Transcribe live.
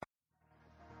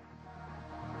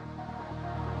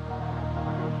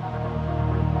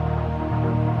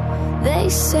They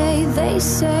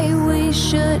say we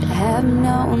should have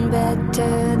known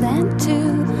better than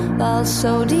to fall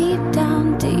so deep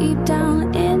down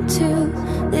into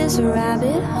this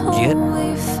rabbit hole. Get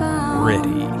we found.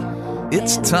 ready.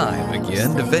 It's time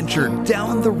again to venture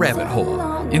down the rabbit hole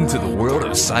into the world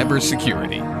of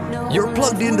cybersecurity. You're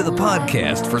plugged into the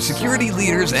podcast for security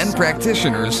leaders and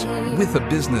practitioners with a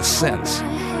business sense.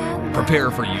 Prepare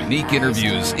for unique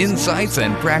interviews, insights,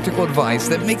 and practical advice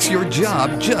that makes your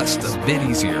job just a bit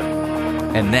easier.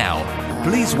 And now,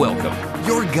 please welcome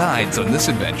your guides on this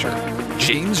adventure,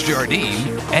 James Jardine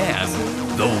and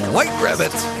the White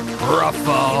Rabbit,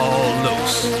 Rafael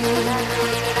Luz.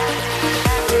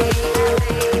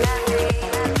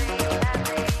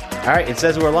 All right, it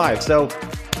says we're live. So,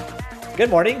 good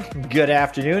morning, good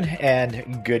afternoon,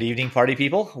 and good evening, party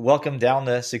people. Welcome down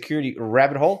the security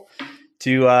rabbit hole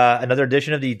to another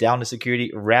edition of the Down to Security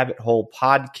Rabbit Hole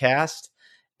podcast.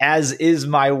 As is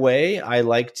my way, I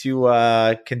like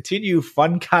to continue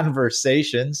fun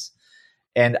conversations,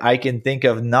 and I can think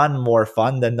of none more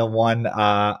fun than the one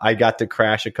I got to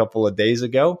crash a couple of days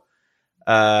ago.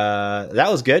 That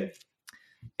was good.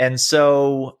 And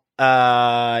so,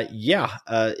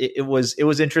 it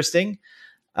was interesting.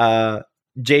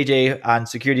 JJ on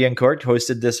Security Uncorked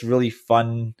hosted this really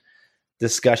fun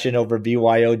discussion over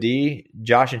BYOD.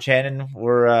 Josh and Shannon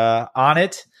were on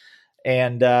it,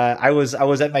 and I was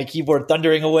at my keyboard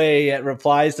thundering away at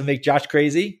replies to make Josh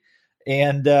crazy.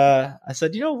 And I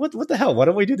said, what the hell? Why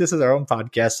don't we do this as our own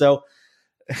podcast? So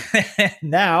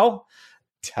now,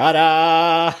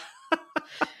 ta-da!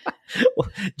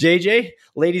 JJ,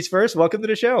 ladies first. Welcome to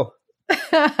the show.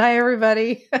 Hi,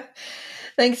 everybody.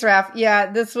 Thanks, Raph.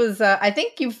 Yeah, this was, I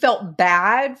think you felt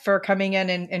bad for coming in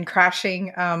and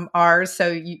crashing ours.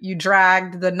 So you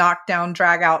dragged the knockdown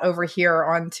drag out over here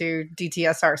onto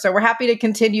DtSR. So we're happy to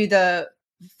continue the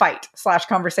fight /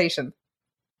 conversation.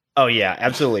 Oh, yeah,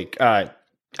 absolutely.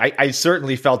 I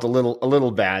certainly felt a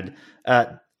little bad.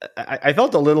 I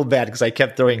felt a little bad because I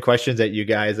kept throwing questions at you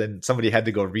guys and somebody had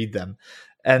to go read them.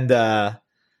 And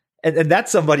that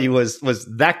somebody was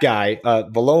that guy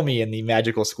below me in the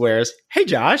magical squares. Hey,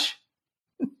 Josh.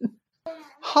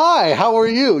 Hi, how are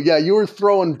you? Yeah, you were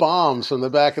throwing bombs from the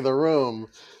back of the room.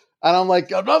 And I'm like,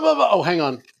 blah, blah, blah. Oh, hang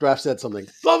on. Raph said something.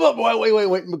 Blah, blah, blah. Wait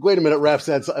a minute. Raph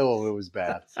said something. Oh, it was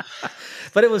bad.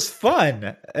 But it was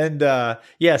fun. And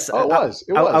yes, it was.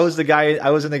 I was the guy. I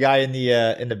wasn't the guy in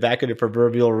the back of the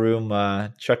proverbial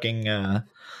room chucking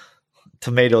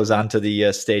tomatoes onto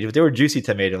the stage. But they were juicy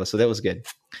tomatoes, so that was good.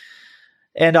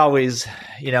 And always,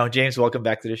 James, welcome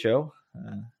back to the show.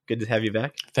 Good to have you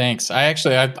back. Thanks.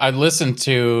 I listened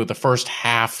to the first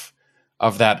half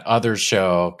of that other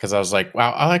show because I was like,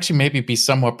 wow, I'll actually maybe be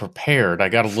somewhat prepared. I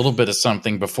got a little bit of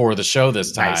something before the show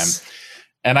this time. Nice.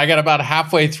 And I got about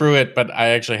halfway through it, but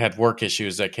I actually had work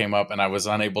issues that came up and I was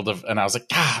unable to, and I was like,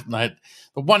 the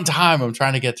one time I'm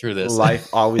trying to get through this. Life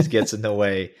always gets in the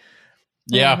way.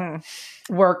 Yeah.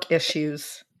 Mm-hmm. Work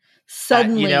issues.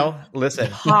 Suddenly, listen,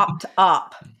 popped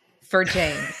up for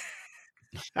James.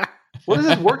 What is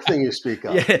this work thing you speak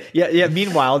of? Yeah.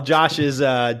 Meanwhile, Josh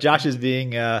is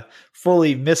being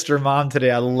fully Mr. Mom today.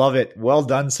 I love it. Well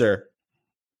done, sir.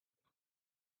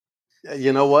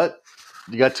 You know what?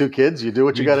 You got 2 kids. You do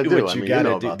what you got to do. What you got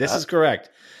to do. This is correct.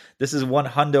 This is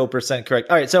 100% correct.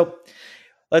 All right. So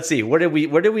let's see. Where did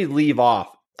we leave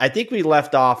off? I think we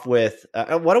left off with.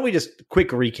 Why don't we just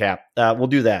quick recap? We'll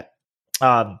do that.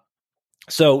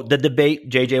 So the debate,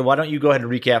 JJ, why don't you go ahead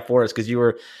and recap for us? Because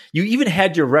you even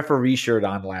had your referee shirt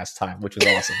on last time, which was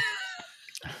awesome.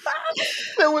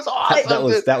 That was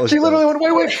awesome. That was. She literally went,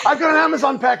 wait, I've got an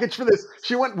Amazon package for this.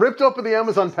 She went, ripped open the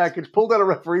Amazon package, pulled out a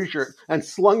referee shirt, and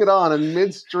slung it on in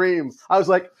midstream. I was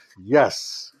like,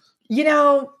 yes.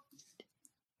 In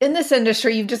this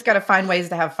industry, you've just got to find ways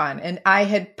to have fun. And I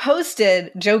had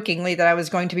posted jokingly that I was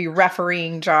going to be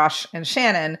refereeing Josh and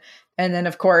Shannon. And then,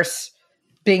 of course,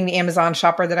 being the Amazon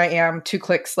shopper that I am, 2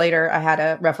 clicks later, I had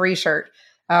a referee shirt.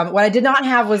 What I did not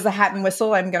have was the hat and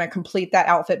whistle. I'm going to complete that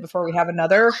outfit before we have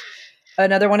another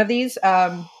one of these.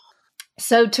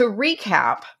 So to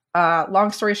recap,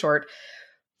 long story short,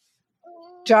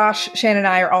 Josh, Shannon, and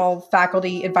I are all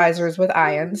faculty advisors with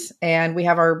IONS, and we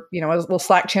have our, a little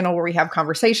Slack channel where we have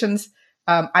conversations.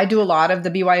 I do a lot of the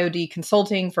BYOD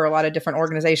consulting for a lot of different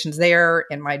organizations there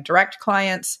and my direct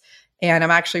clients. And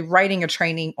I'm actually writing a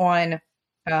training on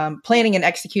planning and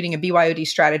executing a BYOD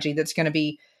strategy that's going to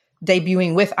be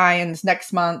debuting with IONS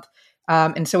next month.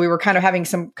 And so we were kind of having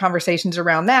some conversations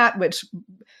around that, which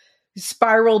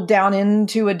spiraled down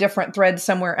into a different thread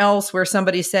somewhere else where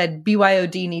somebody said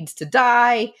BYOD needs to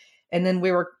die. And then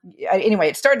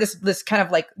it started this kind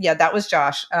of like, that was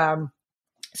Josh.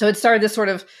 So it started this sort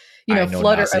of,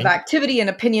 flutter of activity and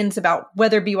opinions about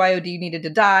whether BYOD needed to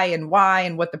die and why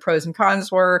and what the pros and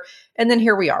cons were. And then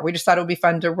here we are. We just thought it would be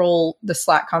fun to roll the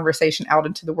Slack conversation out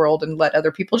into the world and let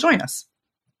other people join us.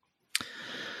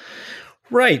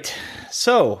 Right.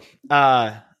 So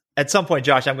at some point,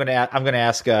 Josh, I'm going to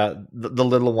ask the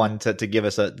little one to give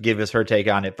us her take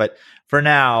on it. But for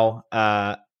now,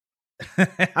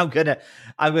 I'm gonna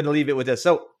leave it with this.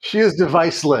 So she is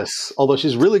deviceless, although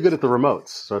she's really good at the remotes,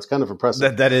 so it's kind of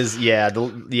impressive. That is,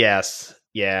 yes,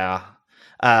 yeah.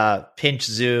 Pinch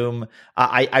zoom.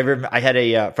 I had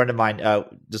a friend of mine.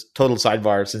 Just total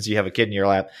sidebar, since you have a kid in your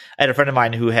lap. I had a friend of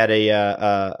mine who had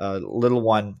a little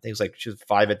one. I think it was like she was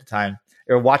 5 at the time.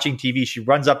 They were watching TV. She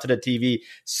runs up to the TV,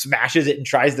 smashes it, and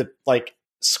tries to like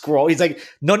scroll. He's like,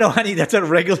 "No, honey, that's a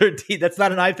regular TV. That's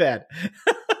not an iPad."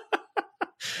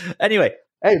 Anyway,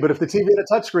 hey, but if the TV had a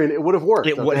touchscreen, it would have worked.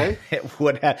 It would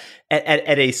have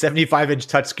at a 75-inch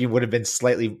touchscreen would have been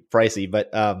slightly pricey,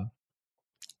 but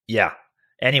yeah.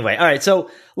 Anyway, all right. So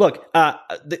look,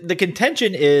 the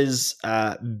contention is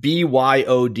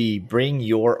BYOD, bring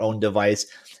your own device,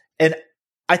 and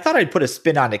I thought I'd put a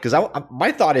spin on it because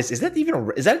my thought is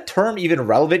that term even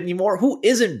relevant anymore? Who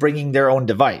isn't bringing their own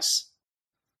device?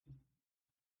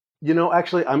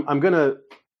 Actually,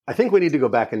 I think we need to go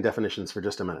back in definitions for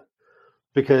just a minute,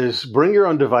 because bring your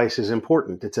own device is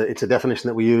important. It's a definition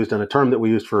that we used and a term that we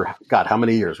used for God, how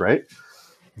many years, right?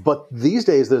 But these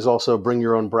days, there's also bring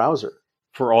your own browser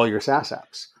for all your SaaS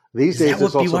apps. These days,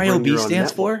 there's also BYOB bring your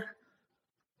stands own for?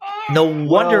 No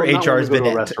wonder HR has been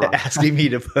asking me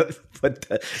to put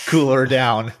the cooler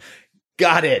down.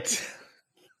 Got it.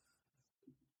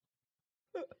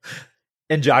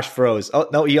 And Josh froze. Oh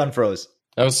no, he unfroze.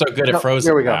 That was so good at frozen.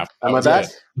 There we go. Am I back?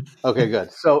 Okay,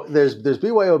 good. So there's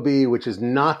BYOB, which is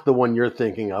not the one you're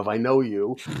thinking of. I know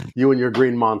you and your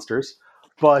green monsters.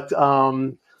 But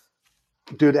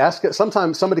dude,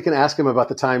 sometimes somebody can ask him about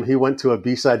the time he went to a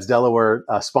B-Sides Delaware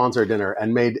sponsor dinner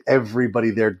and made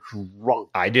everybody there drunk.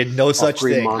 I did no such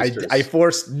thing. I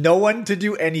forced no one to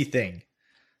do anything.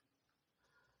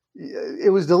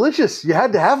 It was delicious. You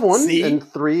had to have one. See? And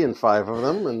 3 and 5 of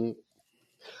them.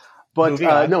 But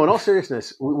no, in all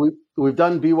seriousness, we've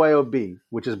done BYOB,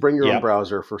 which is bring your own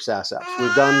browser for SaaS apps.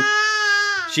 We've done.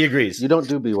 She agrees. You don't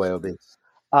do BYOB.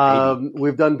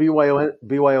 We've done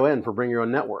BYON for bring your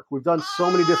own network. We've done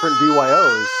so many different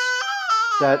BYOs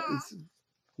that.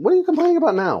 What are you complaining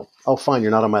about now? Oh, fine.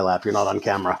 You're not on my lap. You're not on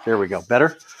camera. There we go.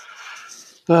 Better.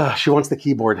 She wants the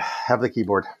keyboard. Have the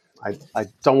keyboard. I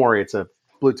don't worry. It's a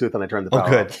Bluetooth, and I turned the power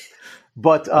good. off.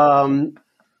 But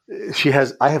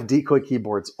I have decoy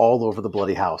keyboards all over the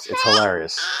bloody house. It's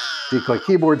hilarious. Decoy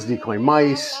keyboards, decoy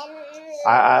mice.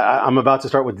 I'm about to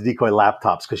start with the decoy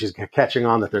laptops because she's catching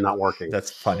on that they're not working. That's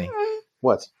funny.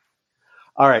 What?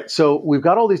 All right. So we've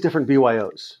got all these different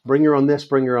BYOs. Bring your own this,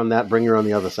 bring your own that, bring your own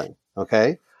the other thing.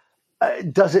 Okay.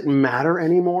 Does it matter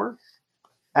anymore?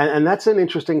 And that's an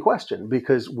interesting question,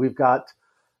 because we've got,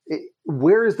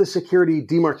 where is the security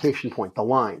demarcation point, the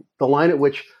line at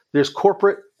which there's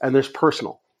corporate and there's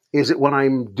personal? Is it when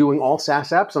I'm doing all SaaS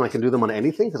apps and I can do them on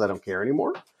anything because I don't care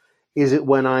anymore? Is it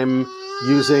when I'm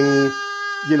using,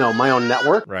 my own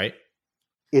network? Right.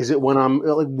 Is it when I'm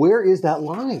like, where is that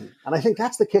line? And I think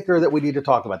that's the kicker that we need to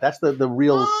talk about. That's the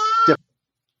real difference.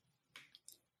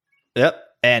 Yep.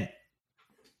 And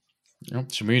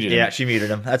she muted him. Yeah, she muted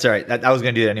him. That's all right. I was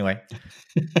going to do it anyway.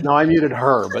 No, I muted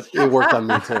her, but it worked on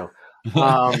me too.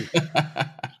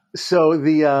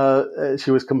 So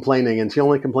she was complaining, and she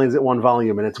only complains at one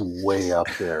volume, and it's way up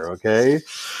there. Okay,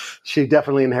 she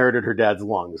definitely inherited her dad's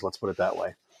lungs. Let's put it that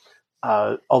way.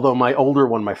 Although my older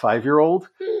one, my 5-year-old,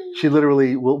 she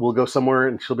literally will go somewhere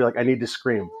and she'll be like, "I need to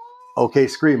scream." Okay,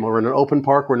 scream. We're in an open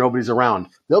park where nobody's around.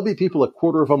 There'll be people a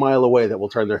quarter of a mile away that will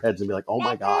turn their heads and be like, "Oh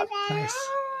my god!" Nice.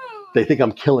 They think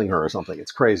I'm killing her or something.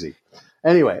 It's crazy.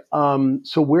 Anyway,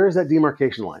 so where is that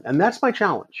demarcation line? And that's my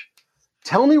challenge.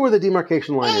 Tell me where the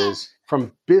demarcation line is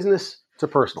from business to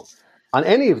personal on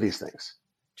any of these things.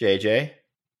 JJ,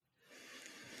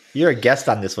 you're a guest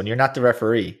on this one. You're not the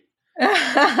referee.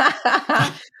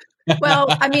 Well,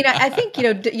 I mean, I think,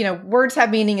 words have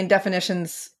meaning and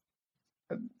definitions.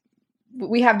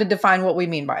 We have to define what we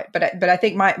mean by it. But I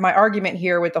think my argument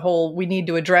here with the whole, we need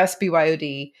to address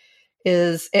BYOD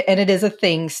is, and it is a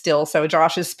thing still. So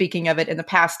Josh is speaking of it in the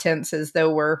past tense as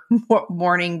though we're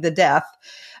mourning the death.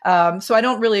 So I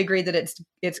don't really agree that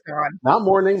it's gone. Not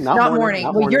mourning.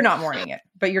 Well, you're not mourning it,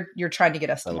 but you're trying to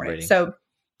get us to mourn it. So,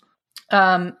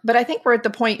 but I think we're at the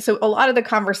point. So a lot of the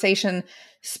conversation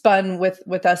spun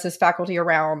with us as faculty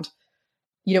around,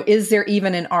 is there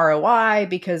even an ROI?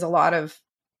 Because a lot of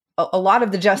a lot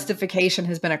of the justification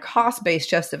has been a cost-based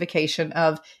justification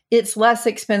of it's less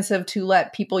expensive to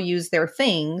let people use their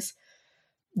things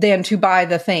than to buy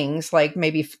the things, like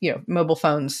maybe, mobile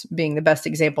phones being the best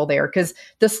example there. Because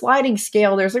the sliding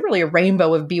scale, there's really a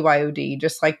rainbow of BYOD,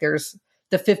 just like there's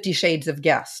the 50 Shades of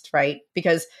Guest, right?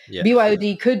 Because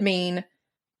BYOD could mean,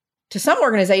 to some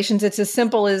organizations, it's as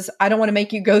simple as, I don't want to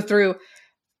make you go through,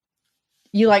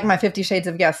 you like my 50 Shades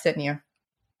of Guest, didn't you?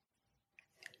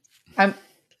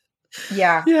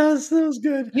 Yeah. Yes, that was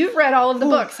good. You've read all of the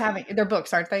books, haven't you? They're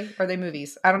books, aren't they? Or are they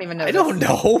movies? I don't even know. I don't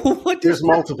know. There's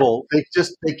multiple. They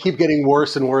keep getting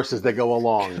worse and worse as they go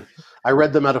along. I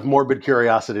read them out of morbid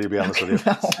curiosity, to be honest with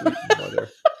you.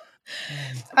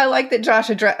 I like that Josh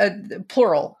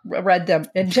plural read them,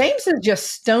 and James is just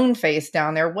stone faced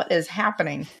down there. What is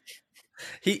happening?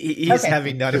 He's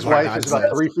having none His of our wife is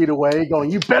about 3 feet away,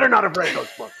 going, "You better not have read those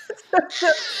books."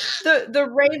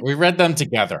 We read them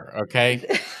together, okay?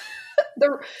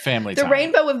 Family time. The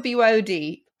rainbow of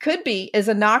BYOD could be as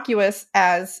innocuous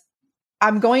as,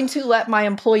 I'm going to let my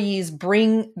employees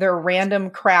bring their random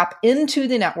crap into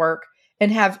the network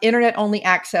and have internet only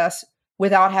access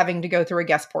without having to go through a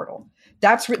guest portal.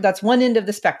 That's one end of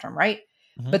the spectrum, right?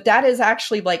 Mm-hmm. But that is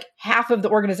actually like half of the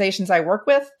organizations I work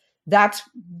with. That's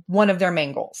one of their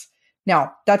main goals.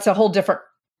 Now, that's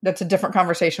a different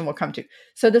conversation we'll come to.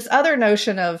 So this other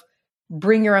notion of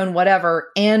bring your own whatever,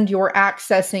 and you're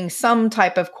accessing some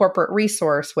type of corporate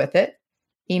resource with it,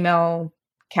 email,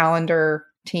 calendar,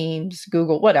 Teams,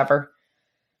 Google, whatever.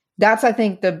 That's, I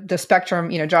think, the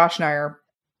spectrum, Josh and I are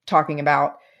talking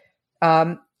about.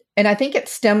 And I think it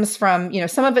stems from,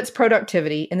 some of it's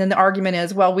productivity. And then the argument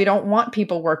is, well, we don't want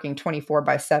people working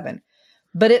 24/7.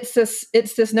 But it's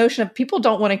this notion of people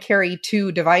don't want to carry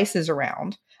 2 devices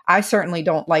around. I certainly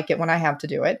don't like it when I have to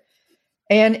do it.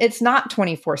 And it's not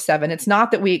 24/7. It's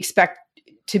not that we expect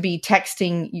to be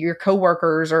texting your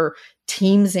coworkers or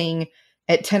Teamsing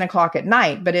at 10 o'clock at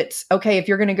night, but it's okay if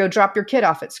you're going to go drop your kid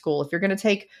off at school, if you're going to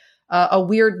take a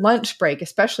weird lunch break,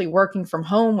 especially working from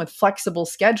home with flexible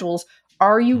schedules,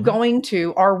 are we going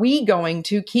to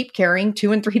keep carrying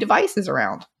 2 and 3 devices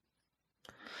around?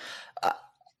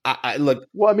 Look.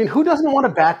 Well, I mean, who doesn't want a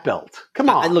back belt? Come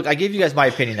on. I gave you guys my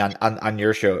opinion on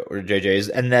your show, or JJ's,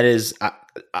 and that is,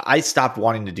 I stopped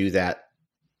wanting to do that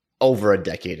over a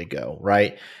decade ago,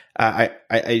 right? I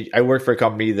worked for a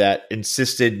company that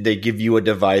insisted they give you a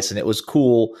device, and it was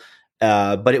cool,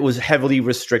 but it was heavily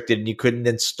restricted, and you couldn't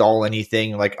install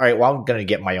anything. Like, all right, well, I'm going to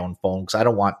get my own phone because I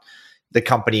don't want the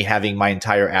company having my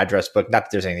entire address book. Not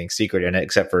that there's anything secret in it,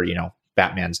 except for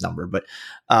Batman's number, but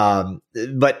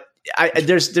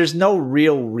there's no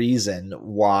real reason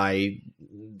why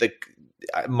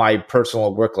my personal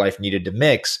and work life needed to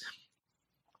mix.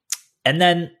 And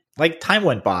then time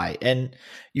went by, and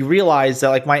you realize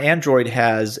that my Android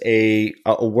has a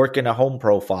work in a home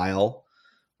profile,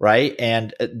 right?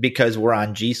 And because we're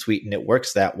on G Suite and it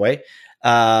works that way.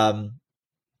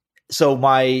 So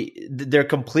they're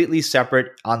completely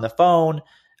separate on the phone.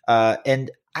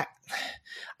 And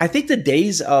I think the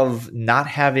days of not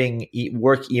having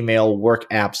work email, work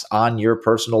apps on your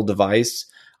personal device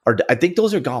I think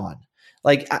those are gone.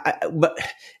 But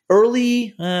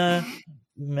early,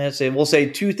 we'll say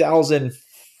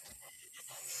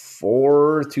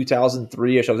 2004,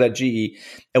 2003-ish, I was at GE,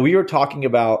 and we were talking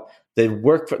about the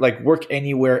work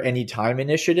anywhere, anytime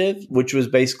initiative, which was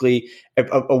basically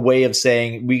a way of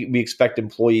saying we expect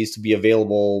employees to be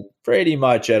available pretty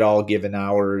much at all given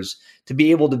hours, to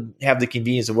be able to have the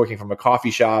convenience of working from a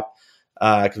coffee shop,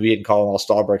 because we didn't call them all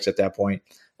Starbucks at that point,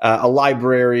 a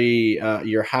library,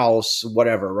 your house,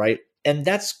 whatever, right? And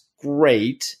that's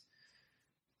great,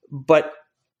 but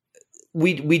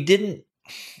we didn't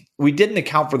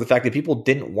account for the fact that people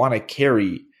didn't want to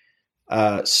carry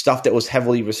stuff that was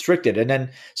heavily restricted. And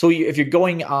then, so if you're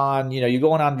going on, you're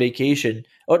going on vacation,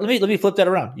 or let me flip that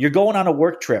around. You're going on a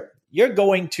work trip. You're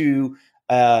going to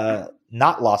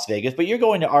not Las Vegas, but you're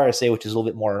going to RSA, which is a little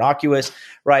bit more innocuous,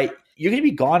 right? You're going to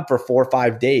be gone for 4 or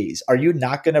 5 days. Are you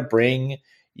not going to bring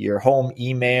your home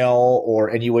email or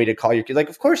any way to call your kid?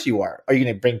 Of course you are. Are you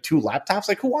going to bring 2 laptops?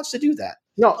 Who wants to do that?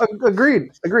 No,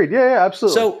 agreed. Yeah,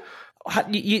 absolutely. So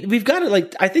we've got to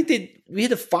I think that we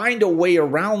had to find a way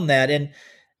around that. And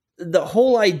the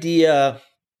whole idea,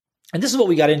 and this is what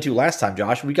we got into last time,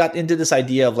 Josh, we got into this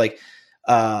idea of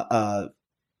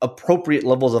appropriate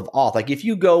levels of auth. If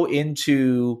you go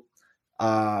into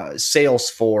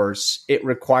Salesforce, it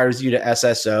requires you to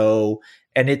SSO,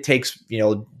 and it takes,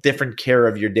 different care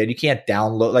of your data. You can't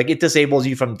download, it disables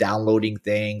you from downloading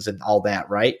things and all that,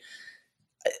 right?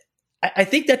 I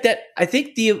think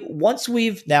once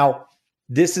we've now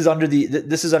this is under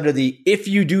the if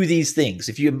you do these things,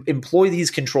 if you employ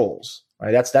these controls,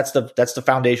 right? That's the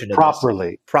foundation of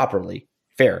properly. Properly.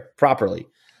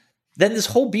 Then this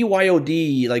whole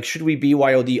BYOD, like should we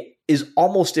BYOD, is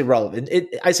almost irrelevant.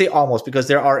 I say almost because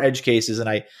there are edge cases, and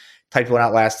I typed one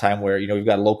out last time where we've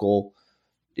got local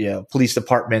police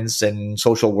departments and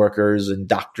social workers and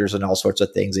doctors and all sorts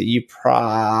of things that you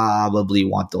probably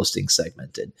want those things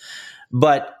segmented,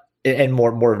 but and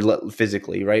more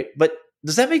physically, right? But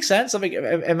does that make sense? I mean,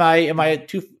 am I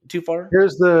too far?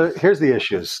 Here's the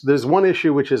issues. There's one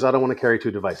issue, which is I don't want to carry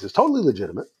two devices. Totally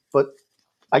legitimate, but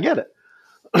I get it.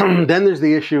 Then there's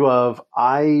the issue of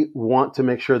I want to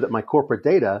make sure that my corporate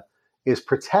data is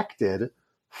protected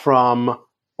from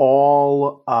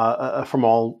all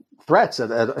threats,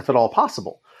 if at all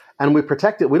possible. And we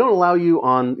protect it. We don't allow you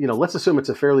on, let's assume it's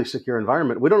a fairly secure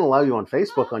environment. We don't allow you on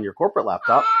Facebook on your corporate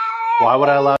laptop. Why would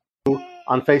I allow you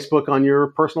on Facebook on your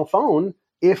personal phone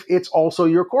if it's also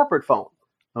your corporate phone?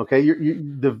 Okay,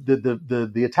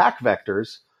 the attack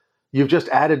vectors. You've just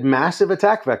added massive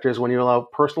attack vectors when you allow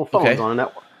personal phones on a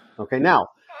network. Okay, now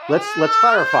let's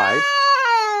clarify.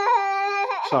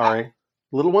 Sorry,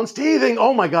 little one's teething.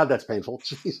 Oh my God, that's painful.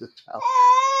 Jesus, child.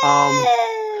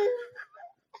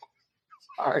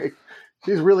 Sorry,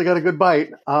 she's really got a good bite.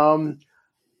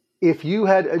 If you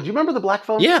had, do you remember the black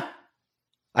phone? Yeah,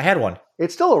 I had one.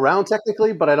 It's still around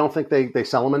technically, but I don't think they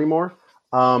sell them anymore.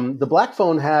 The black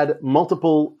phone had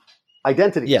multiple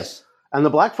identities. Yes. And the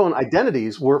black phone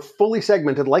identities were fully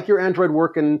segmented, like your Android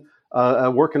work and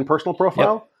personal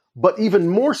profile, but even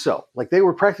more so. Like they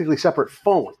were practically separate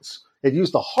phones. It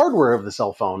used the hardware of the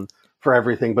cell phone for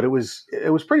everything, but it was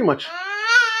pretty much.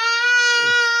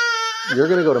 You're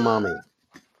gonna go to mommy.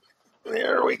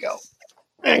 There we go.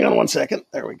 Hang on one second.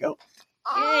 There we go.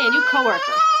 Yay, new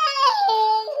coworker.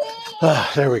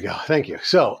 There we go. Thank you.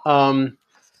 So.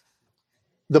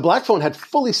 The black phone had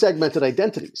fully segmented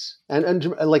identities. And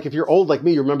like if you're old like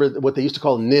me, you remember what they used to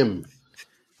call NIM,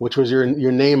 which was your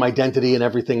name, identity, and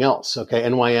everything else. Okay,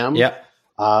 NYM. Yeah.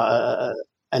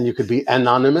 And you could be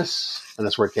anonymous, and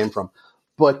that's where it came from.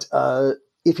 But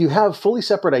if you have fully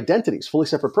separate identities, fully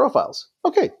separate profiles,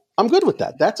 okay, I'm good with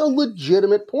that. That's a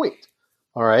legitimate point.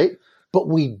 All right? But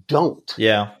we don't.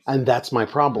 Yeah. And that's my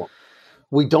problem.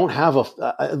 We don't have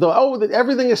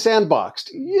everything is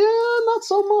sandboxed. Yeah, not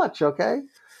so much, okay?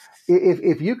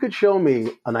 If you could show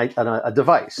me a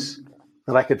device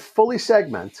that I could fully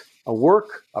segment, a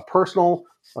work, a personal,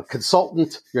 a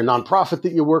consultant, your nonprofit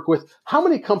that you work with, how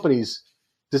many companies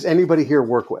does anybody here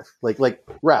work with? Like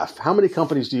Raf, how many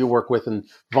companies do you work with and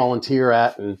volunteer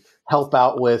at and help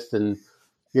out with and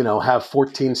have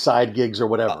 14 side gigs or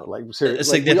whatever? Like seriously, a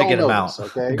significant amount,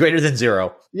 this, okay? Greater than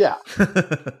zero. Yeah,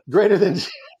 greater than.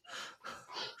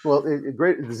 Well,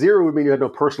 zero would mean you had no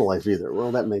personal life either.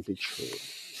 Well, that may be true.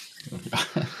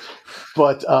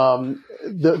 But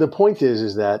the point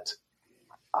is that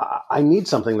I need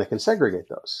something that can segregate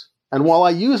those. And while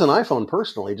I use an iPhone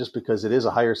personally, just because it is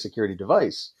a higher security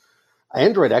device,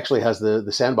 Android actually has the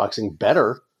sandboxing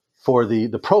better for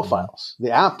the profiles. The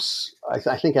apps,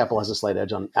 I think Apple has a slight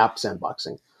edge on app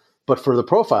sandboxing. But for the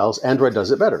profiles, Android does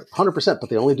it better, 100%,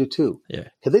 but they only do 2. Yeah.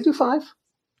 Could they do 5,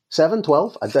 7,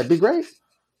 12? That'd be great.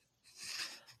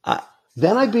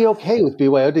 Then I'd be okay with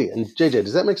BYOD. And JJ,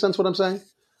 does that make sense what I'm saying?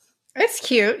 It's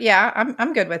cute. Yeah,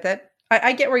 I'm good with it.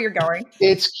 I get where you're going.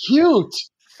 It's cute.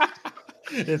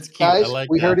 It's cute. Guys, I like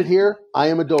we that. heard it here. I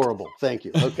am adorable. Thank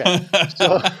you. Okay.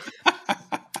 So,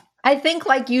 I think,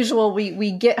 like usual,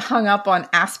 we get hung up on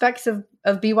aspects of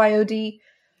BYOD.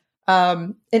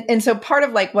 And so part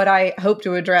of like what I hope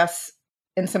to address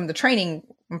in some of the training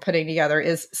I'm putting together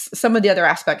is some of the other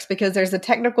aspects, because there's the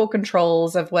technical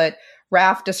controls of what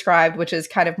Raf described, which is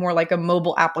kind of more like a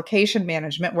mobile application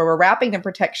management, where we're wrapping the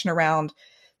protection around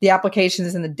the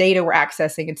applications and the data we're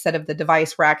accessing instead of the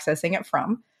device we're accessing it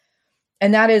from.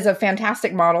 And that is a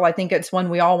fantastic model. I think it's one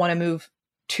we all want to move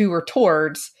to or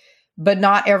towards, but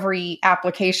not every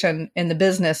application in the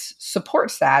business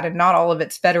supports that, and not all of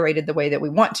it's federated the way that we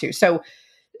want to. So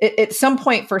at some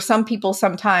point, for some people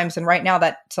sometimes, and right now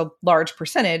that's a large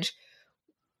percentage,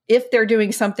 if they're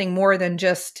doing something more than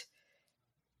just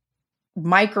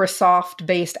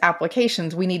Microsoft-based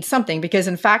applications, we need something. Because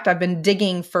in fact, I've been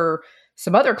digging for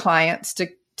some other clients to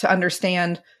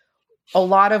understand a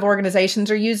lot of organizations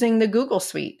are using the Google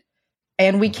Suite.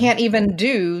 And we can't even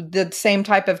do the same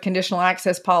type of conditional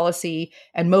access policy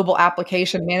and mobile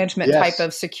application management type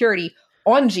of security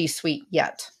on G Suite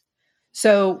yet.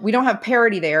 So we don't have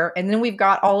parity there. And then we've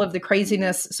got all of the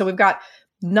craziness. So we've got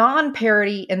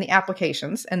non-parity in the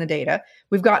applications and the data.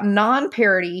 We've got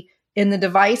non-parity in the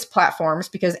device platforms,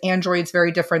 because Android's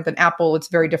very different than Apple, it's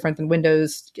very different than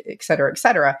Windows, et cetera, et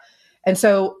cetera. And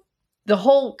so the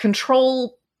whole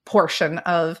control portion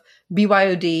of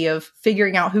BYOD, of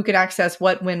figuring out who can access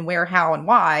what, when, where, how, and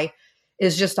why,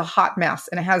 is just a hot mess,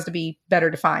 and it has to be better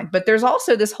defined. But there's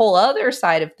also this whole other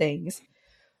side of things,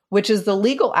 which is the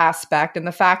legal aspect, and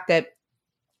the fact that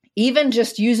even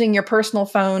just using your personal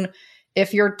phone,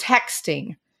 if you're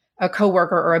texting a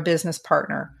coworker or a business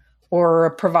partner or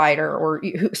a provider or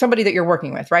somebody that you're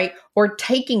working with, right? Or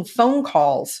taking phone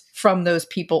calls from those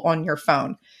people on your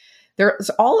phone. There's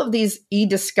all of these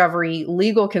e-discovery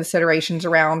legal considerations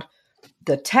around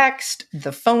the text,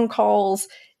 the phone calls,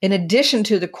 in addition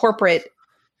to the corporate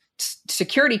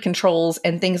security controls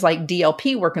and things like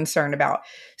DLP we're concerned about.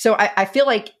 So I feel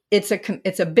like it's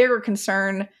a bigger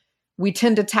concern. We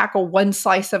tend to tackle one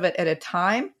slice of it at a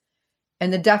time,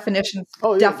 and the definitions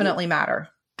definitely matter.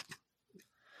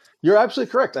 You're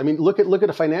absolutely correct. I mean, look at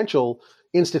a financial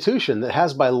institution that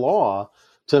has by law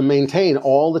to maintain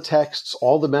all the texts,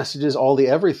 all the messages, all the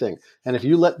everything. And if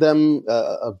you let them,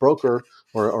 a broker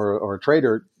or a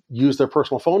trader, use their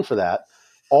personal phone for that,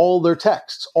 all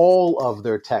of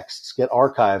their texts get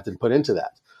archived and put into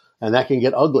that. And that can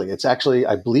get ugly. It's actually,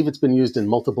 I believe it's been used in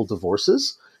multiple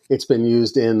divorces. It's been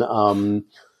used in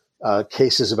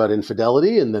cases about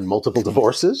infidelity and then multiple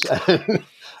divorces.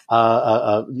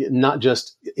 Not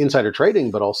just insider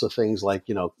trading, but also things like,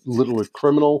 little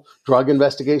criminal drug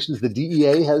investigations. The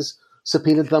DEA has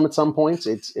subpoenaed them at some points.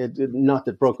 It's not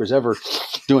that brokers ever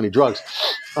do any drugs.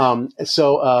 Josh.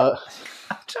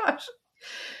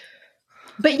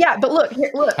 But look.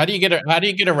 How do you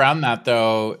get around that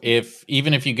though?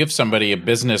 Even if you give somebody a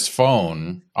business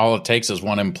phone, all it takes is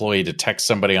one employee to text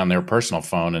somebody on their personal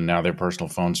phone, and now their personal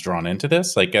phone's drawn into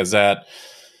this.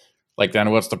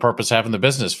 Then what's the purpose of having the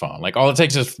business phone? Like, all it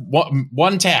takes is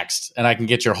one text, and I can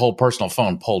get your whole personal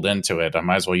phone pulled into it. I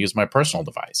might as well use my personal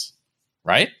device,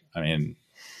 right? I mean,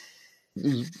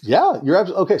 yeah, you're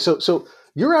okay. So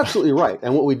you're absolutely right.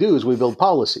 And what we do is we build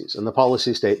policies, and the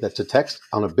policies state that to text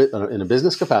in a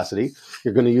business capacity,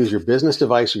 you're going to use your business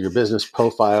device or your business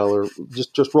profile, or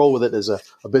just roll with it as a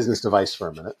business device for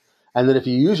a minute. And then if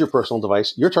you use your personal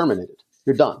device, you're terminated.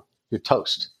 You're done. You're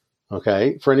toast.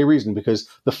 Okay, for any reason, because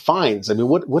the fines. I mean,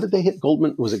 what did they hit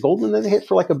Goldman? Was it Goldman that they hit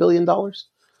for like $1 billion?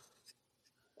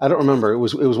 I don't remember. It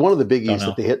was one of the biggies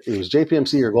that they hit. It was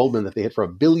JPMC or Goldman that they hit for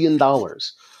 $1 billion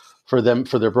for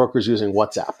their brokers using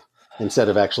WhatsApp instead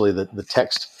of actually the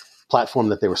text platform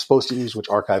that they were supposed to use, which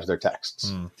archives their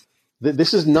texts.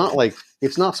 This is not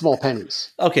it's not small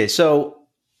pennies. Okay, so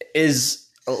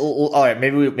all right.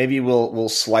 Maybe we'll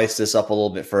slice this up a little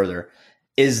bit further.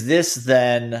 Is this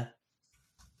then?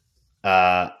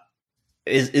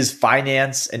 Is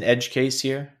finance an edge case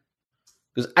here?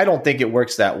 Because I don't think it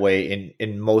works that way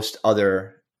in most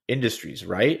other industries,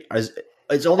 right?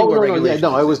 It's only regulations.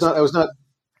 I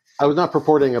was not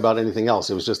purporting about anything else.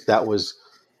 It was just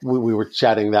we were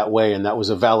chatting that way, and that was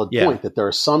a valid point, that there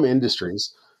are some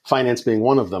industries, finance being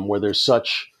one of them, where there's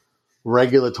such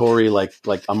regulatory, like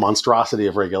a monstrosity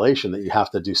of regulation, that you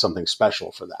have to do something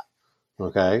special for that.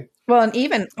 Okay. Well, and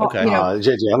even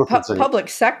JJ, public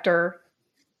sector,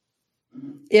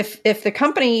 if the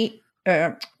company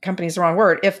is the wrong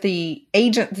word, if the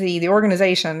agency, the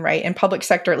organization, right, in public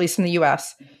sector, at least in the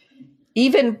U.S.,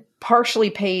 even partially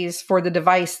pays for the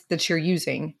device that you're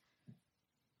using,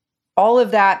 all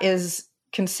of that is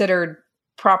considered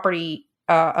property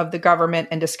of the government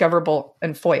and discoverable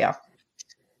in FOIA.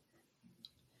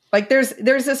 Like there's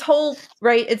this whole,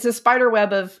 right, it's a spider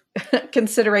web of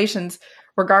considerations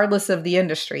regardless of the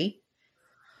industry.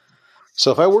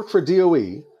 So if I work for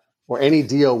DOE or any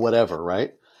DO whatever,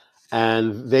 right,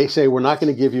 and they say we're not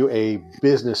going to give you a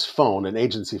business phone, an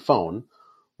agency phone,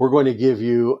 we're going to give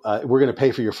you, we're going to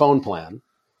pay for your phone plan.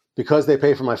 Because they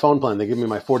pay for my phone plan, they give me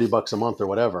my $40 a month or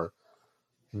whatever.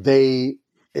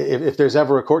 If there's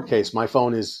ever a court case, my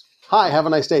phone is, hi, have a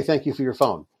nice day, thank you for your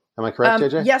phone. Am I correct,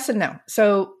 JJ? Yes and no.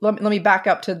 So let me back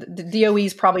up to the DOE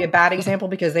is probably a bad example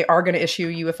because they are going to issue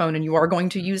you a phone and you are going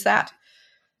to use that.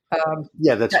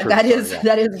 That's true. That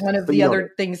is one of the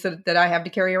other things that I have to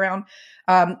carry around.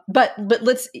 But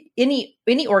let's any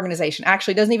organization,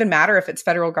 actually, it doesn't even matter if it's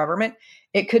federal government.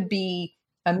 It could be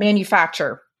a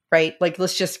manufacturer, right? Like,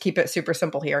 let's just keep it super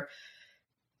simple here.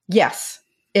 Yes,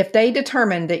 if they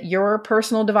determine that your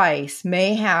personal device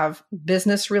may have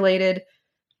business related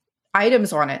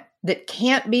items on it that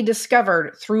can't be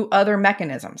discovered through other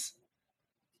mechanisms,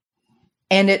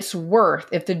 and it's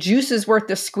if the juice is worth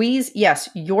the squeeze, yes,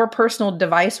 your personal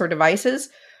device or devices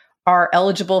are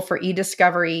eligible for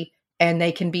e-discovery and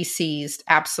they can be seized.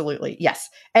 Absolutely. Yes.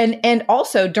 And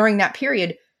also during that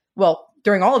period, Well,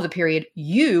 during all of the period,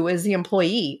 you as the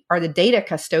employee are the data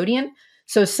custodian.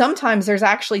 So sometimes there's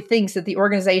actually things that the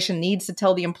organization needs to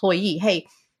tell the employee, hey,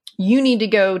 you need to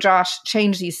go, Josh,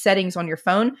 change these settings on your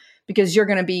phone because you're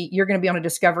going to be on a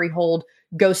discovery hold.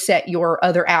 Go set your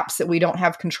other apps that we don't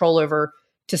have control over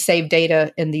to save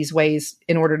data in these ways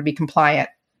in order to be compliant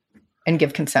and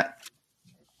give consent.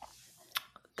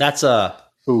 That's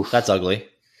ugly.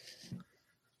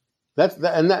 That's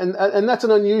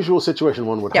an unusual situation.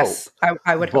 One would yes, hope.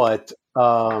 I would hope.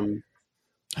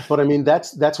 But I mean,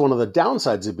 that's one of the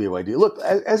downsides of BYOD. Look,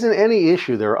 as in any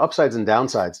issue, there are upsides and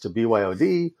downsides to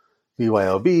BYOD,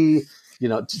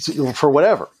 BYOB, for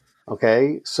whatever.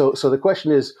 Okay, so the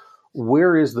question is,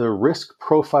 where is the risk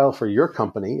profile for your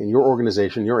company and your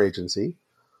organization, your agency?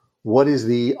 What is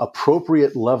the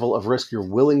appropriate level of risk you're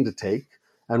willing to take?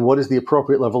 And what is the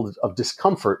appropriate level of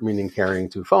discomfort, meaning carrying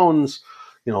two phones,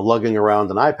 lugging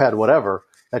around an iPad, whatever,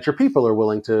 that your people are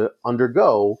willing to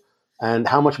undergo? And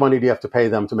how much money do you have to pay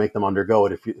them to make them undergo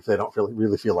it if they don't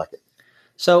really feel like it?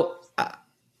 So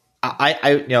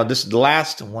this is the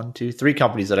last 3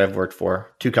 companies that I've worked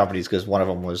for, 2 companies because one of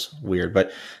them was weird,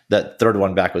 but the third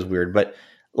one back was weird. But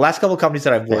last couple of companies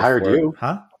that I've worked for, hired you,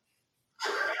 huh?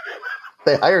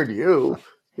 They hired you.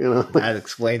 That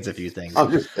explains a few things.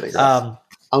 I'm just kidding.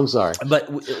 I'm sorry, but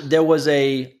there was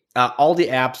all the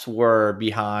apps were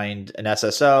behind an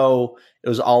SSO.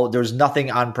 There was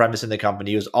nothing on premise in the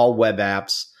company. It was all web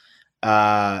apps.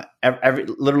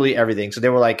 Literally everything. So they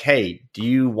were like, hey, do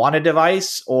you want a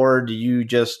device or do you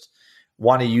just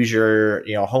want to use your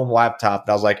home laptop?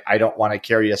 And I was like, I don't want to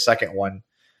carry a second one.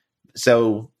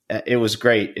 So it was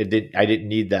great. I didn't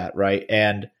need that. Right.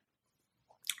 And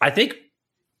I think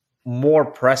more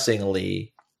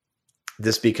pressingly,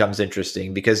 this becomes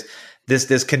interesting because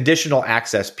this conditional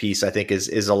access piece, I think,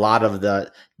 is a lot of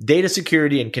the data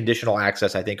security and conditional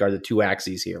access, I think, are the 2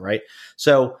 axes here. Right.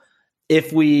 So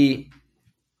if we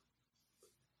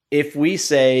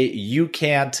say you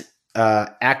can't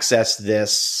access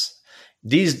these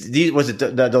was it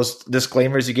those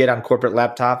disclaimers you get on corporate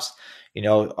laptops,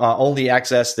 only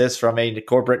access this from a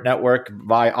corporate network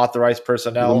by authorized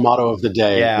personnel. The motto of the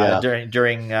day,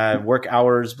 during work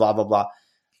hours, blah blah blah.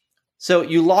 So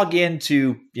you log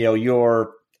into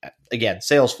your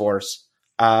Salesforce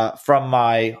from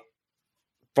my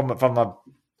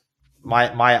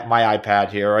iPad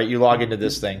here, right? You log into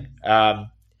this thing, and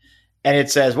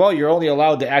it says, well, you're only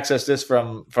allowed to access this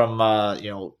from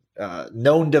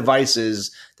known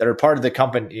devices that are part of the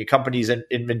company's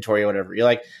inventory or whatever. You're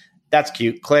like, that's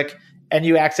cute. Click, and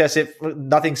you access it.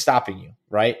 Nothing's stopping you,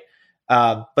 right?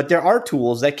 But there are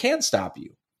tools that can stop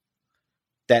you.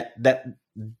 That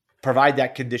provide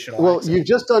that conditional access. You've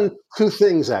just done 2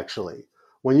 things, actually.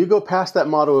 When you go past that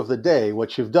motto of the day,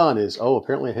 what you've done is,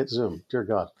 apparently I hit Zoom. Dear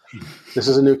God. This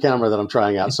is a new camera that I'm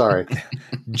trying out. Sorry.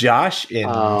 Josh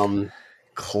in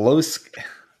close.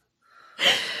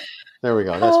 There we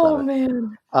go. That's better. Oh,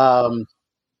 man.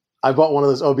 I bought one of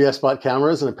those OBS bot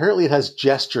cameras, and apparently it has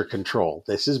gesture control.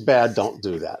 This is bad. Don't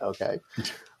do that. Okay.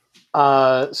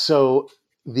 So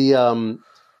the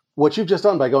what you've just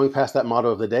done by going past that motto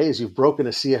of the day is you've broken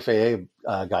a CFAA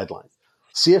guideline.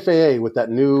 CFAA, with that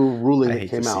new ruling that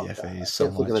came out, I can't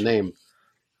think of the name,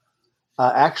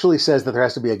 actually says that there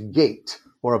has to be a gate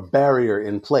or a barrier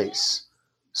in place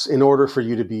in order for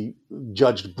you to be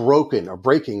judged broken or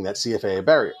breaking that CFAA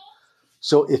barrier.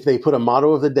 So if they put a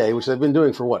motto of the day, which they've been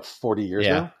doing for 40 years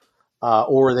now,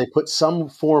 or they put some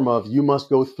form of you must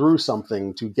go through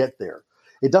something to get there.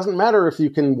 It doesn't matter if you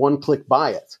can one-click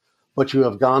buy it, but you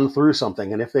have gone through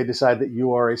something. And if they decide that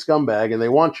you are a scumbag and they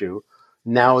want you,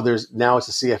 now it's a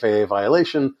CFAA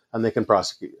violation and they can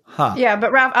prosecute you. Huh. Yeah,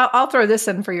 but Ralph, I'll throw this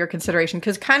in for your consideration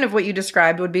because kind of what you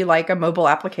described would be like a mobile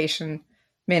application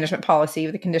management policy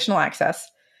with a conditional access.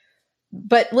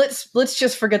 But let's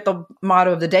just forget the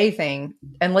motto of the day thing.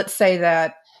 And let's say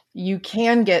that you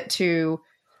can get to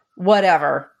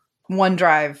whatever,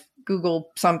 OneDrive,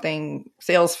 Google something,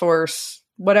 Salesforce,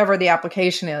 whatever the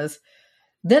application is.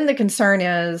 Then the concern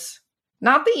is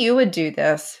not that you would do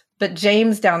this, but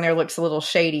James down there looks a little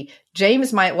shady.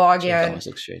 James might log in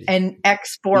and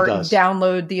export and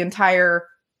download the entire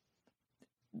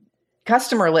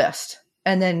customer list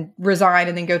and then resign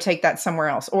and then go take that somewhere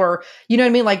else. Or, you know what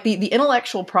I mean? Like the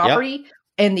intellectual property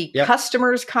and the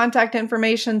customer's contact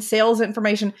information, sales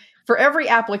information for every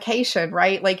application,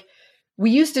 right? Like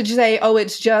we used to say,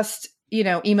 it's just,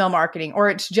 email marketing, or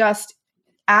it's just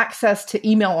access to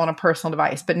email on a personal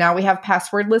device. But now we have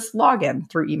passwordless login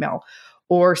through email,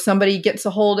 or somebody gets a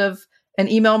hold of an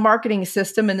email marketing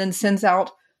system and then sends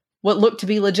out what look to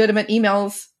be legitimate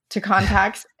emails to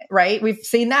contacts, right? We've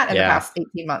seen that in the past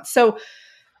 18 months. So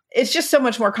it's just so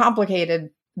much more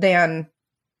complicated than,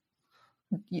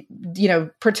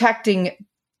 protecting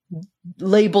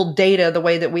labeled data the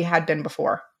way that we had been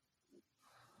before.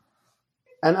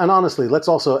 And honestly, let's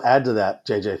also add to that,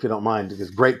 JJ, if you don't mind, because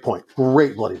great point,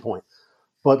 great bloody point.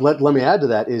 But let me add to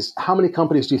that is, how many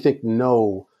companies do you think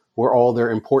know where all their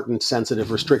important,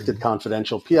 sensitive, restricted,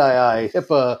 confidential, PII,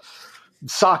 HIPAA,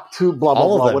 SOC 2, blah, blah,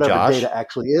 blah, whatever Josh. Data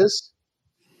actually is?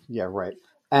 Yeah, right.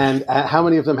 And how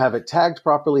many of them have it tagged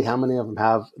properly? How many of them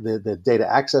have the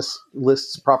data access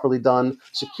lists properly done?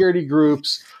 Security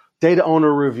groups, data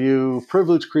owner review,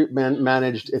 privilege creep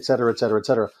managed, et cetera, et cetera, et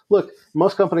cetera. Look,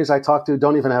 most companies I talk to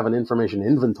don't even have an information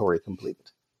inventory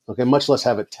completed, okay, much less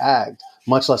have it tagged,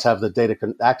 much less have the data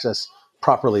access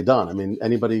properly done. I mean,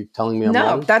 anybody telling me I'm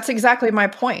wrong? No, that's exactly my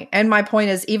point. And my point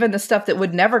is, even the stuff that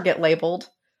would never get labeled,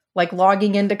 like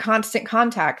logging into Constant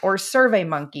Contact or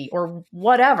SurveyMonkey or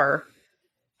whatever,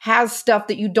 has stuff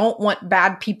that you don't want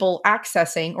bad people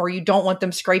accessing or you don't want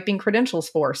them scraping credentials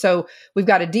for. So we've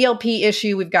got a DLP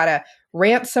issue. We've got a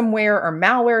ransomware or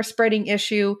malware spreading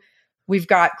issue. We've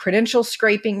got credential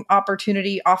scraping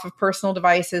opportunity off of personal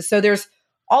devices. So there's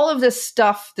all of this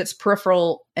stuff that's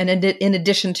peripheral and in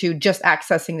addition to just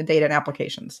accessing the data and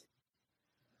applications.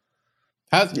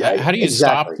 How do you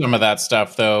stop some of that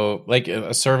stuff, though? Like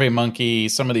a SurveyMonkey,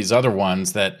 some of these other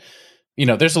ones that,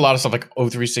 there's a lot of stuff like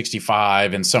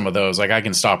O365 and some of those. Like, I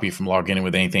can stop you from logging in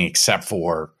with anything except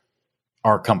for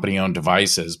our company-owned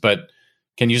devices. But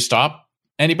can you stop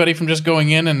anybody from just going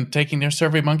in and taking their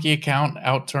SurveyMonkey account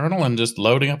external and just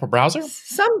loading up a browser?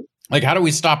 Like, how do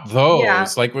we stop those? Yeah.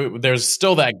 Like, there's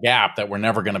still that gap that we're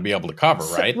never going to be able to cover,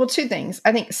 right? Well, two things.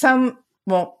 I think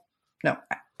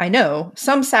I know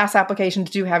some SaaS applications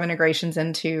do have integrations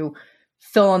into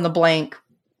fill in the blank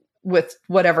with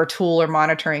whatever tool or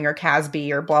monitoring or CASB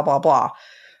or blah, blah, blah.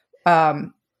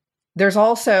 There's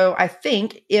also, I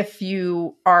think, if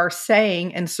you are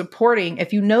saying and supporting,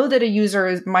 if you know that a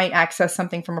user might access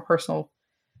something from a personal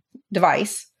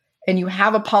device and you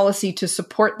have a policy to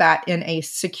support that in a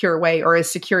secure way or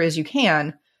as secure as you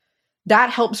can,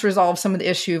 that helps resolve some of the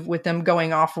issue with them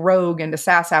going off rogue into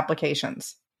SaaS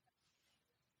applications.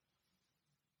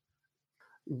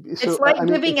 It's like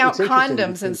giving out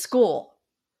condoms in school.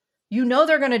 You know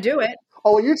they're going to do it.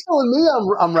 Oh, you're telling me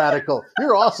I'm radical.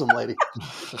 You're awesome, lady.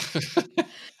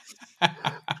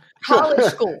 College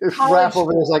school. If Raph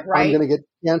over there is like, right? I'm going to get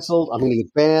canceled. I'm going to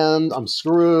get banned. I'm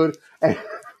screwed. And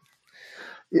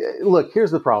look,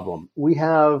 here's the problem. We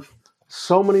have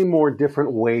so many more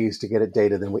different ways to get at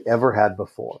data than we ever had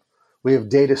before. We have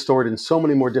data stored in so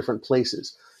many more different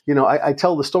places. I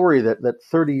tell the story that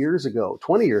 30 years ago,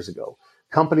 20 years ago,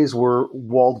 companies were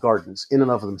walled gardens in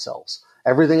and of themselves.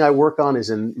 Everything I work on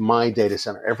is in my data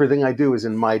center. Everything I do is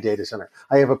in my data center.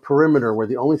 I have a perimeter where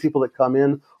the only people that come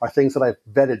in are things that I've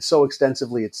vetted so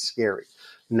extensively it's scary.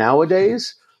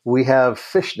 Nowadays, we have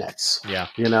fishnets,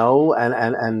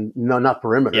 and no, not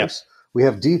perimeters. Yep. We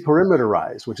have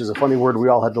deperimeterized, which is a funny word we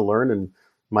all had to learn. And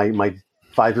my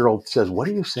 5-year-old says, "What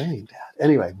are you saying, Dad?"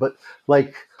 Anyway, but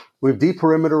like we've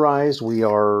deperimeterized.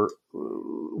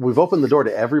 We've opened the door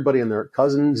to everybody and their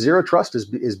cousin. Zero trust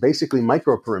is basically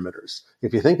micro perimeters,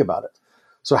 if you think about it.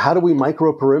 So how do we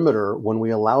micro perimeter when we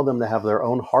allow them to have their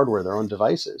own hardware, their own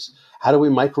devices? How do we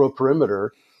micro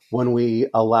perimeter when we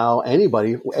allow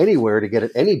anybody anywhere to get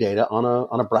at any data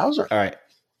on a browser? All right.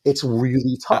 It's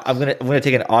really tough. I'm gonna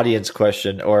take an audience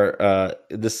question, or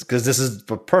this is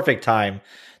the perfect time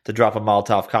to drop a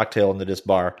Molotov cocktail into this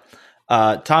bar.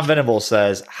 Tom Venable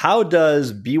says, how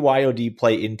does BYOD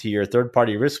play into your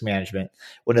third-party risk management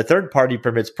when a third party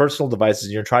permits personal devices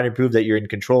and you're trying to prove that you're in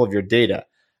control of your data?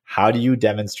 How do you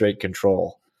demonstrate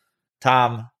control?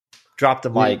 Tom, drop the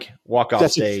mic, walk off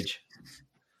stage.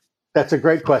 That's a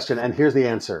great question, and here's the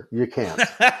answer. You can't.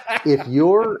 If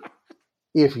your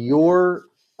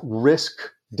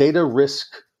data risk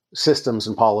systems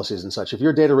and policies and such, if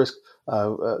your data risk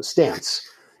stance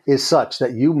is such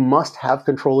that you must have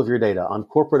control of your data on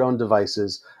corporate-owned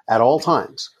devices at all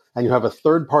times, and you have a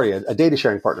third party, a data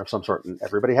sharing partner of some sort, and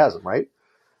everybody has them, right?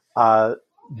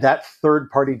 That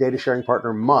third-party data sharing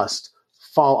partner must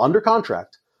fall under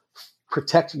contract,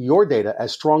 protect your data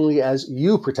as strongly as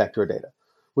you protect your data,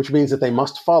 which means that they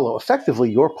must follow effectively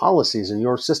your policies and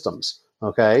your systems,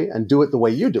 okay, and do it the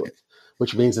way you do it,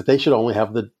 which means that they should only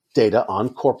have the data on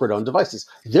corporate-owned devices.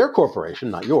 Their corporation,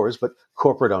 not yours, but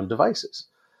corporate-owned devices.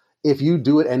 If you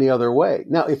do it any other way.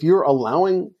 Now, if you're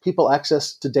allowing people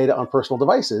access to data on personal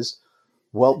devices,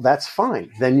 well, that's fine.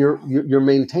 Then you're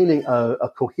maintaining a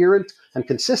coherent and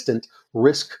consistent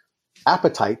risk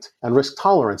appetite and risk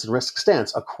tolerance and risk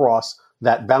stance across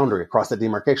that boundary, across that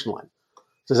demarcation line.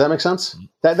 Does that make sense?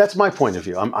 That's my point of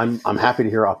view. I'm happy to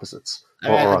hear opposites.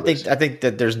 I think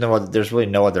that there's really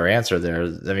no other answer there.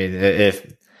 I mean,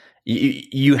 if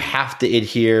you have to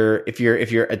adhere, if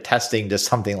you're attesting to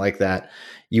something like that,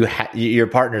 your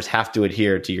partners have to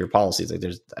adhere to your policies. Like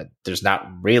there's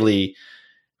not really,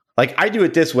 like, I do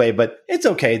it this way, but it's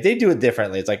okay. They do it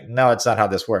differently. It's like, no, it's not how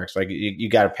this works. Like you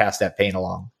got to pass that pain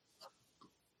along.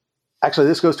 Actually,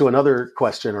 this goes to another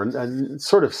question or a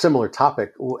sort of similar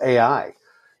topic, AI.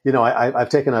 I've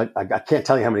taken I can't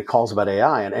tell you how many calls about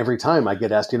AI, and every time I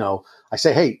get asked, I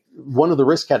say, hey, one of the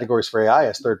risk categories for AI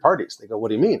is third parties. They go, what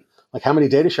do you mean? Like, how many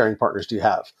data sharing partners do you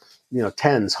have?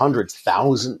 Tens, hundreds,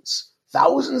 thousands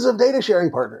of data sharing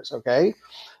partners. Okay.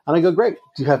 And I go, great.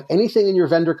 Do you have anything in your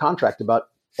vendor contract about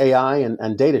AI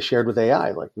and data shared with AI?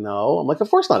 Like, no. I'm like,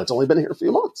 of course not. It's only been here a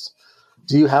few months.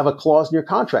 Do you have a clause in your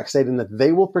contract stating that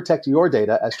they will protect your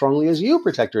data as strongly as you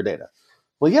protect your data?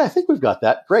 Well, yeah, I think we've got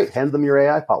that. Great. Hand them your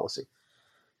AI policy,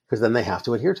 because then they have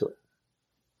to adhere to it.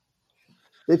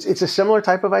 It's a similar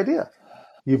type of idea.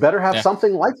 You better have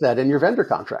something like that in your vendor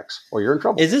contracts, or you're in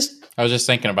trouble. I was just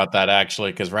thinking about that,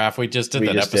 actually, because Raph, we just did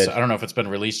that episode. I don't know if it's been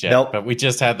released yet, but we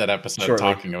just had that episode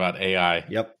talking about AI.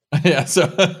 Yep. Yeah, so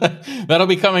that'll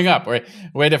be coming up.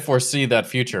 Way to foresee that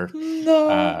future.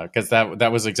 No, because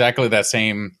that was exactly that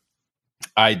same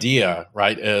idea,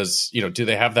 right? Is, do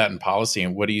they have that in policy,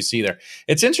 and what do you see there?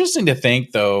 It's interesting to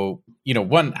think, though,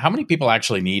 one, how many people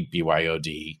actually need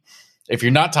BYOD? If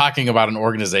you're not talking about an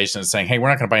organization that's saying, hey, we're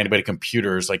not going to buy anybody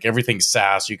computers, like everything's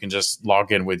SaaS, you can just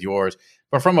log in with yours.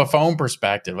 But from a phone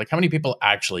perspective, like, how many people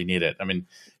actually need it? I mean,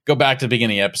 go back to the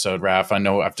beginning of the episode, Raph. I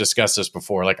know I've discussed this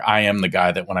before. Like, I am the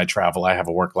guy that when I travel, I have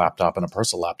a work laptop and a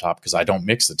personal laptop because I don't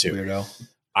mix the two. Weirdo.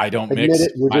 I don't Admit mix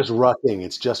it. You're just rucking.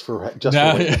 It's just for weight.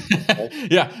 Okay?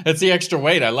 Yeah, it's the extra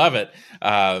weight. I love it.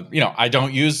 I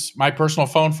don't use my personal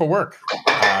phone for work.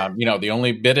 The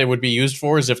only bit it would be used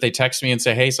for is if they text me and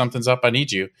say, hey, something's up, I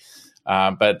need you.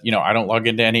 But I don't log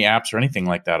into any apps or anything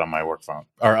like that on my work phone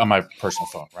or on my personal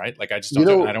phone, right? Like, I just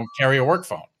don't I don't carry a work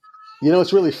phone.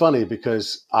 It's really funny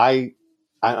because I'm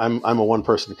a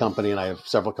one-person company, and I have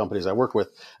several companies I work with,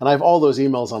 and I have all those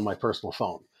emails on my personal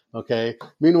phone. Okay.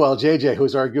 Meanwhile, JJ,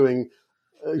 who's arguing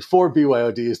for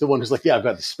BYOD, is the one who's like, yeah, I've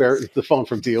got the phone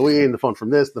from DOE and the phone from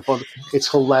this,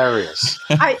 It's hilarious.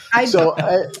 Hang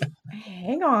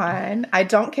on. I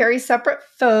don't carry separate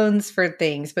phones for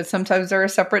things, but sometimes there are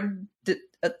separate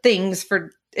things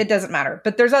for, it doesn't matter,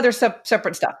 but there's other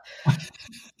separate stuff.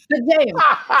 But James,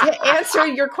 to answer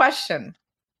your question,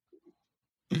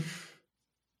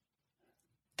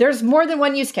 there's more than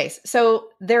one use case. So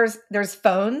there's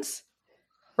phones,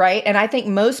 right? And I think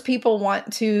most people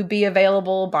want to be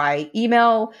available by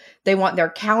email. They want their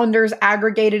calendars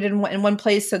aggregated in one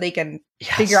place so they can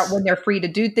figure out when they're free to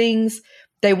do things.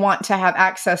 They want to have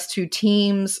access to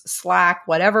Teams, Slack,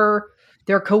 whatever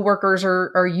their coworkers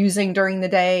are using during the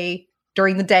day,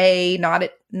 not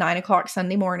at 9:00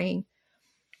 Sunday morning,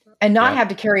 and not have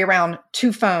to carry around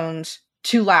 2 phones,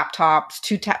 2 laptops,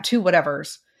 2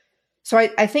 whatevers. So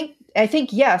I think,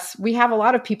 yes, we have a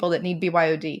lot of people that need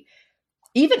BYOD.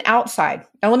 Even outside.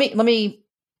 Now let me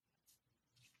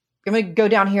go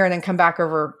down here and then come back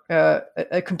over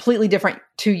a completely different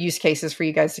 2 use cases for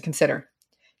you guys to consider.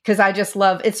 Because I just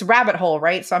love, it's rabbit hole,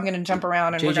 right? So I'm going to jump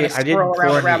around and we're going to swirl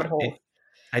around the rabbit hole.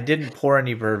 I didn't pour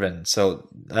any bourbon, so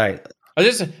all right.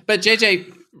 But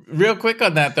JJ, real quick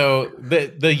on that though,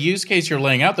 the use case you're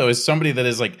laying out though is somebody that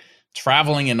is like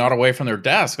traveling and not away from their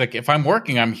desk. Like, if I'm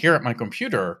working, I'm here at my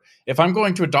computer. If I'm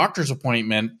going to a doctor's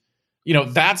appointment,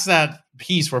 that's that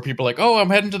piece where people are like, oh, I'm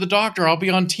heading to the doctor. I'll be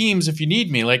on Teams if you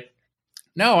need me. Like,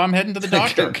 no, I'm heading to the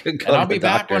doctor and I'll be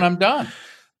back when I'm done.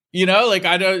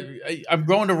 I'm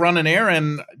going to run an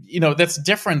errand, that's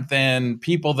different than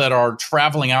people that are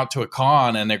traveling out to a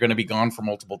con and they're going to be gone for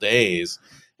multiple days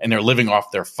and they're living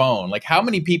off their phone. Like, how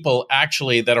many people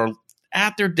actually that are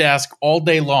at their desk all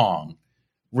day long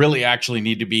really actually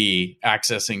need to be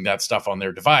accessing that stuff on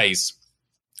their device,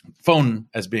 phone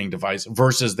as being device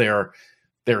versus their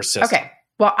system? Okay.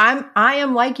 Well, I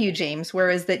am like you, James,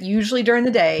 whereas that usually during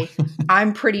the day,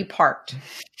 I'm pretty parked,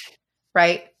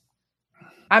 right?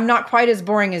 I'm not quite as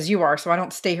boring as you are, so I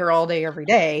don't stay here all day, every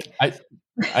day.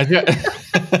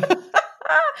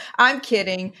 I'm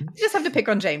kidding. You just have to pick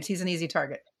on James. He's an easy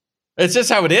target. It's just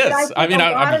how it is.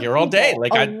 I'm here all day.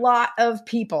 A lot of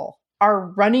people are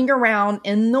running around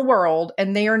in the world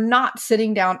and they are not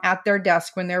sitting down at their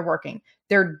desk when they're working.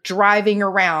 They're driving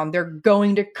around. They're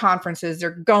going to conferences.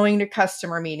 They're going to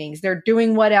customer meetings. They're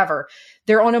doing whatever.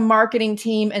 They're on a marketing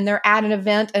team and they're at an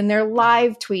event and they're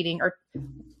live tweeting or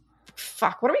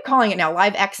fuck, what are we calling it now?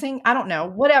 Live Xing? I don't know.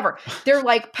 Whatever. They're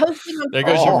like posting on There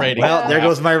goes your rating. Well, there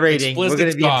goes my rating. We're going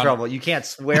to be in gone. trouble. You can't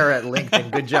swear at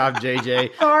LinkedIn. Good job,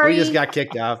 JJ. Sorry. We just got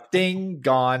kicked off. Ding,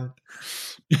 gone.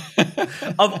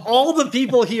 Of all the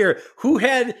people here, who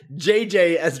had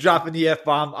JJ as dropping the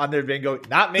F-bomb on their bingo?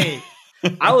 Not me.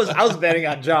 I was betting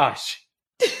on Josh.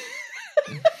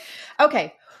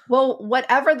 Okay. Well,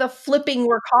 whatever the flipping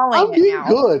we're calling I'm it being now.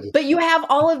 good. But you have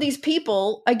all of these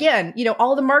people, again,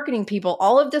 all the marketing people,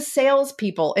 all of the sales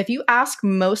people. If you ask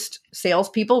most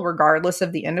salespeople, regardless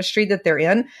of the industry that they're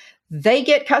in, they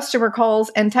get customer calls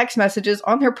and text messages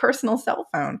on their personal cell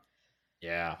phone.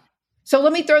 Yeah. So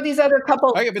let me throw these other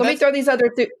couple. Okay, but let me throw these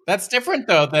other. That's different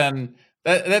though than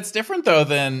that's different though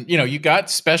than you got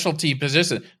specialty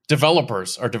positions.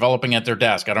 Developers are developing at their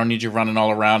desk. I don't need you running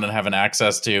all around and having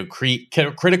access to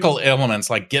critical elements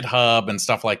like GitHub and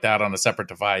stuff like that on a separate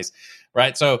device,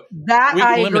 right? So That we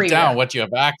I can agree limit down with. what you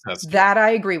have access to. That I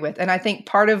agree with, and I think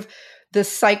part of the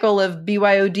cycle of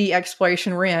BYOD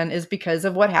exploration we're in is because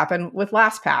of what happened with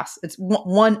LastPass. It's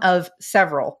one of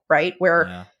several, right?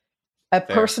 Where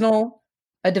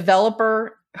a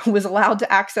developer was allowed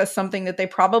to access something that they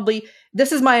probably,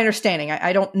 this is my understanding.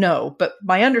 I don't know, but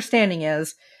my understanding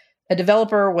is a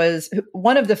developer was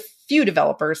one of the few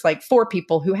developers, like 4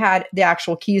 people who had the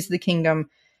actual keys to the kingdom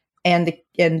and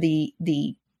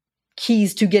the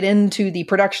keys to get into the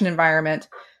production environment.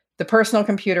 The personal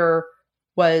computer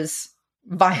was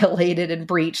violated and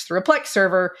breached through a Plex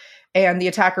server, and the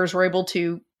attackers were able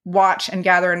to watch and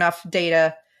gather enough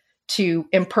data to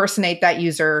impersonate that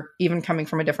user, even coming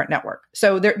from a different network.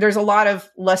 So there's a lot of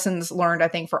lessons learned, I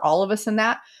think, for all of us in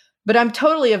that. But I'm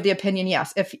totally of the opinion,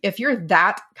 yes, if you're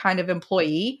that kind of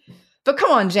employee, but come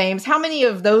on, James, how many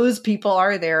of those people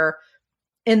are there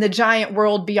in the giant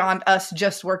world beyond us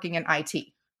just working in IT?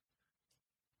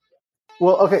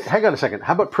 Well, okay, hang on a second.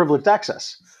 How about privileged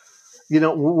access?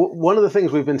 One of the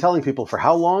things we've been telling people for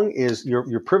how long is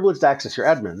your privileged access, your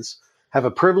admins, have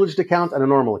a privileged account and a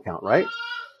normal account, right?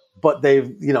 But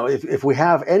they've, if we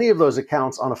have any of those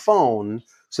accounts on a phone,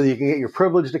 so you can get your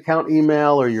privileged account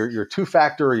email or your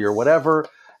 2-factor or your whatever,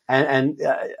 and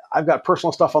I've got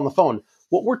personal stuff on the phone.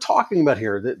 What we're talking about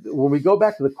here, that when we go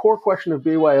back to the core question of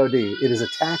BYOD, it is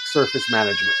attack surface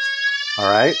management. All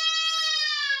right?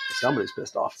 Somebody's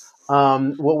pissed off.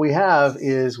 What we have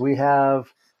is we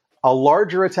have a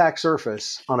larger attack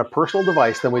surface on a personal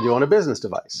device than we do on a business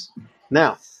device.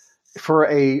 Now, for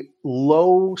a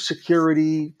low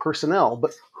security personnel,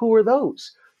 but who are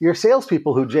those? Your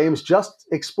salespeople who James just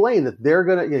explained that they're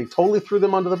going to totally threw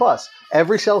them under the bus.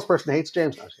 Every salesperson hates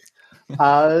James.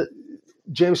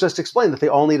 James just explained that they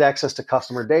all need access to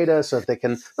customer data so that they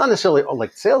can, not necessarily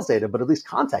like sales data, but at least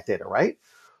contact data, right?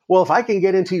 Well, if I can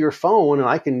get into your phone and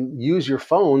I can use your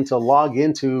phone to log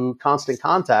into Constant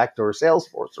Contact or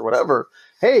Salesforce or whatever,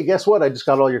 hey, guess what? I just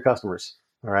got all your customers.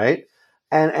 All right.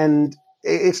 And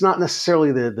it's not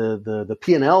necessarily the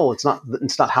P&L. It's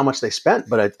not how much they spent,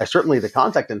 but I certainly the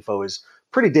contact info is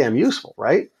pretty damn useful,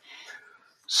 right?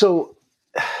 So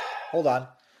Hold on.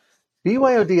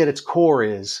 BYOD at its core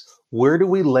is, where do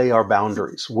we lay our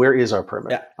boundaries? Where is our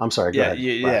perimeter? Yeah. I'm sorry. Go ahead.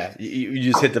 You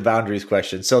just hit the boundaries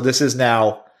question. So this is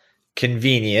now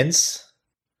convenience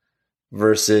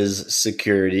versus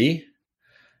security.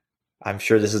 I'm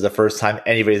sure this is the first time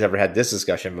anybody's ever had this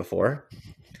discussion before.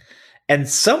 And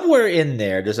somewhere in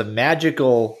there's a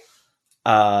magical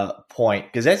point,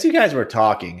 because as you guys were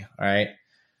talking, all right,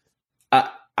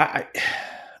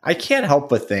 I can't help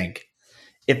but think,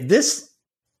 if this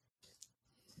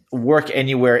work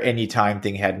anywhere, anytime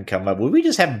thing hadn't come up, would we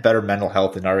just have better mental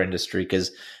health in our industry?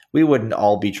 Because we wouldn't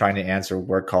all be trying to answer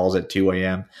work calls at 2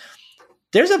 a.m.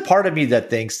 There's a part of me that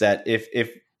thinks that if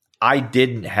I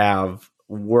didn't have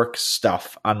work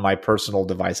stuff on my personal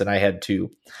device, and I had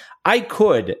to, I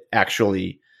could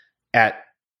actually at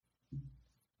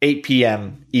 8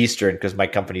 p.m. Eastern, because my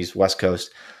company's West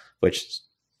Coast, which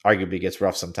arguably gets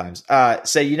rough sometimes,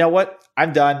 say, you know what?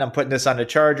 I'm done. I'm putting this on the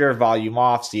charger, volume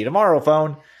off, see you tomorrow,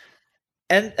 phone.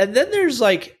 And then there's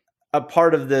like a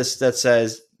part of this that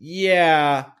says,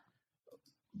 yeah,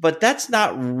 but that's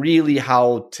not really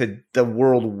how the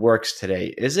world works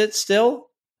today. Is it still?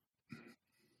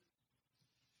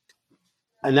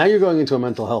 And now you're going into a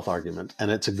mental health argument, and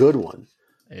it's a good one.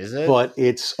 Is it? But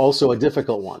it's also a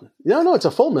difficult one. No, it's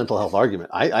a full mental health argument.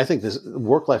 I think this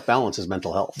work-life balance is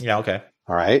mental health. Yeah, okay.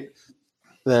 All right.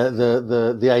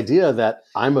 The idea that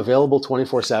I'm available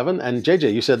 24/7, and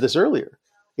JJ, you said this earlier,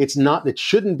 it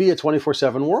shouldn't be a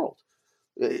 24/7 world.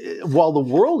 While the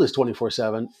world is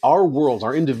 24/7, our worlds,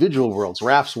 our individual worlds,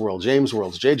 Raf's world, James'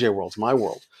 worlds, JJ worlds, my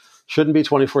world, shouldn't be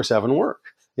 24/7 work.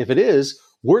 If it is,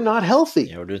 we're not healthy.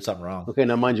 Yeah, we're doing something wrong. Okay,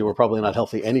 now mind you, we're probably not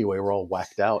healthy anyway. We're all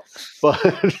whacked out. But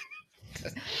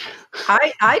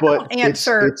I But don't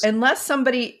answer it's- unless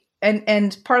somebody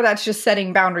and part of that's just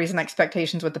setting boundaries and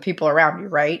expectations with the people around you,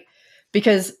 right?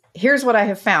 Because here's what I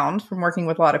have found from working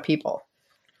with a lot of people.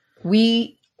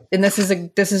 And this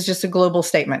is just a global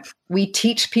statement. We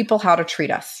teach people how to treat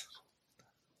us.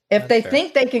 If they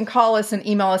think they can call us and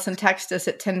email us and text us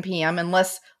at 10 p.m.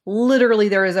 unless literally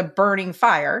there is a burning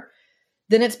fire,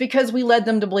 then it's because we led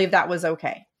them to believe that was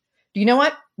okay. Do you know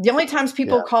what? The only times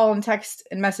people call and text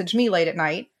and message me late at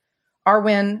night are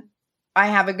when I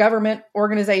have a government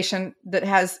organization that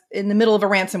has in the middle of a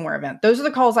ransomware event. Those are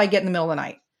the calls I get in the middle of the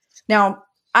night. Now,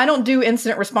 I don't do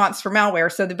incident response for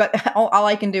malware, but all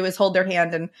I can do is hold their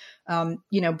hand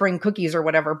and bring cookies or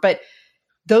whatever. But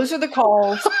those are the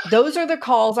calls. Those are the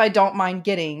calls I don't mind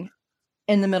getting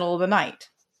in the middle of the night.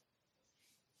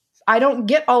 I don't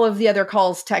get all of the other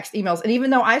calls, text, emails, and even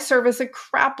though I service a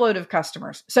crap load of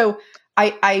customers, so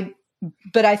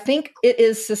but I think it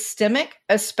is systemic,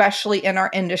 especially in our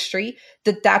industry,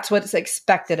 that's what's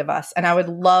expected of us. And I would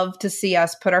love to see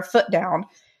us put our foot down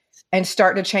and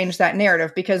start to change that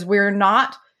narrative, because we're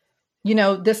not,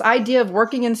 this idea of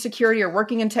working in security or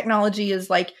working in technology is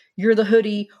like you're the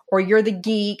hoodie or you're the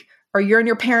geek or you're in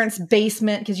your parents'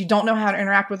 basement because you don't know how to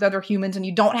interact with other humans and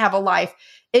you don't have a life.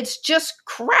 It's just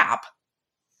crap.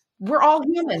 We're all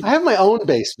human. I have my own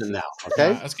basement now.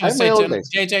 Okay, I was going to say,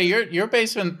 JJ, your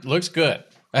basement looks good.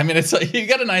 I mean, it's like you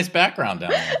got a nice background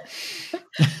down there.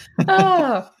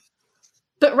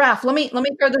 But Raph, let me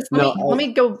throw this. Let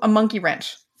me go a monkey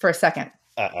wrench for a second.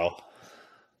 Uh-oh.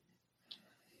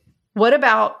 What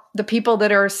about the people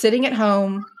that are sitting at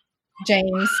home,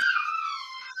 James,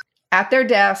 at their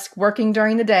desk, working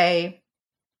during the day,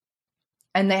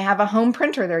 and they have a home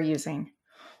printer they're using,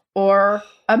 or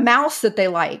a mouse that they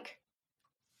like,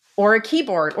 or a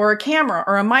keyboard, or a camera,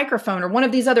 or a microphone, or one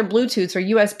of these other Bluetooths or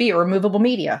USB or removable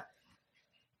media?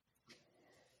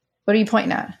 What are you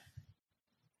pointing at?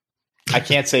 I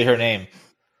can't say her name.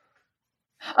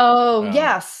 Oh,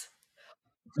 yes.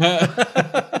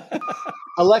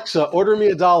 Alexa, order me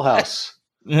a dollhouse.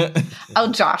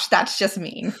 Oh, Josh, that's just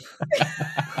mean.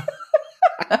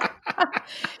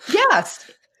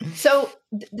 Yes. So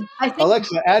I think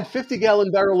Alexa, add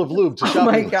 50-gallon barrel of lube to shopping. Oh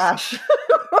my list. gosh.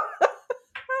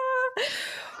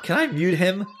 Can I mute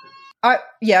him?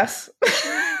 Yes.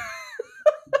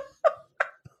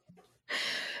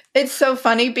 It's so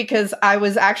funny because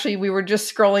we were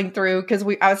just scrolling through because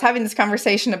I was having this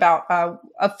conversation about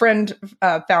a friend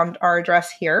found our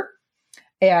address here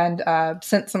and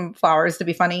sent some flowers to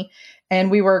be funny.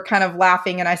 And we were kind of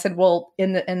laughing. And I said, well,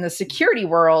 in the security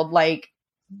world, like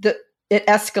it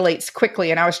escalates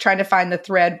quickly. And I was trying to find the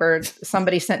thread where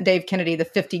somebody sent Dave Kennedy the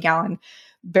 50-gallon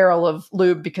barrel of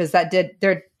lube because that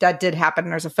did happen.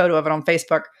 There's a photo of it on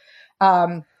Facebook.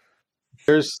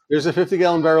 There's a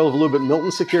 50-gallon barrel of lube at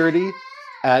Milton Security,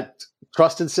 at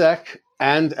Trusted Sec,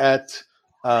 and at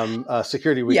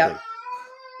Security Weekly. Yeah.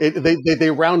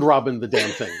 They round robin the damn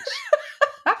things.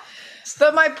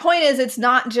 But my point is, it's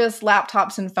not just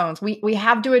laptops and phones. We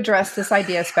have to address this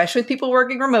idea, especially with people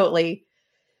working remotely,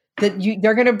 that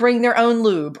they're going to bring their own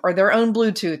lube or their own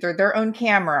Bluetooth or their own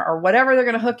camera or whatever they're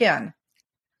going to hook in.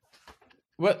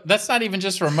 Well, that's not even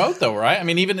just remote, though, right? I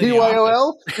mean, even in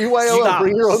BYOL,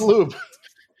 bring your own lube.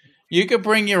 You could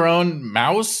bring your own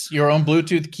mouse, your own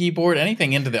Bluetooth keyboard,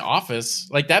 anything into the office.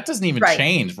 Like that doesn't even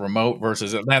change remote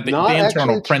versus the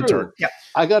internal printer. Yep.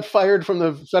 I got fired from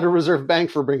the Federal Reserve Bank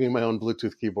for bringing my own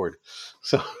Bluetooth keyboard.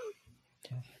 So,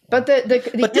 but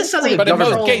in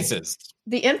most cases,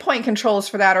 the endpoint controls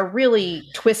for that are really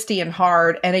twisty and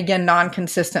hard, and again,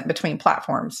 non-consistent between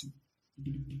platforms.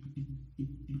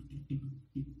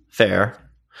 Fair.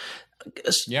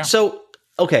 Yeah. So,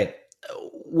 okay.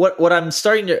 What I'm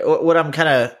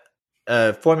kind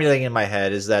of formulating in my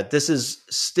head is that this is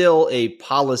still a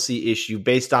policy issue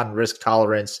based on risk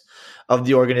tolerance of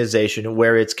the organization,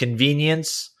 where it's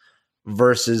convenience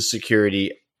versus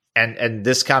security. And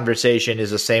this conversation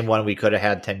is the same one we could have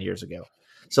had 10 years ago.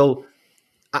 So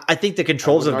I think the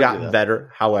controls have gotten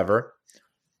better. However,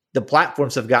 the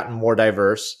platforms have gotten more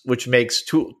diverse, which makes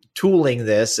tooling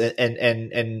this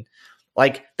and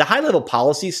like the high level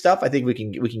policy stuff, I think we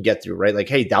can get through, right? Like,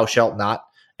 hey, thou shalt not,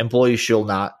 employees shall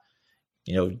not,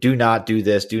 do not do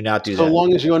this, do not do that. So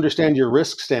long as you understand your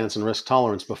risk stance and risk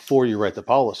tolerance before you write the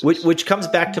policies. Which comes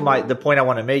back to the point I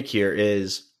want to make here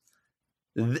is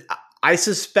I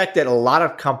suspect that a lot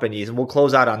of companies, and we'll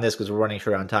close out on this because we're running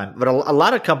short on time, but a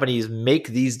lot of companies make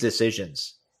these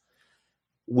decisions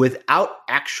without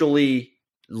actually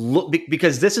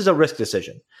because this is a risk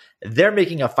decision. they're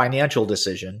making a financial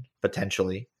decision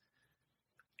potentially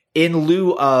in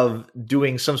lieu of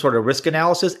doing some sort of risk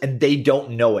analysis, and they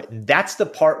don't know it. And that's the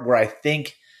part where I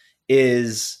think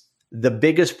is the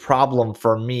biggest problem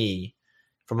for me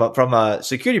from a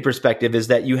security perspective, is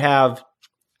that you have,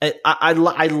 I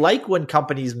like when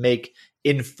companies make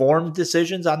informed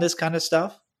decisions on this kind of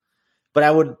stuff, but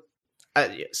I would,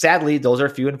 sadly, those are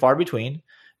few and far between,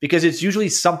 because it's usually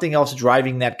something else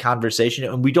driving that conversation.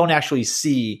 And we don't actually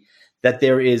see that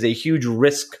there is a huge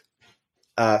risk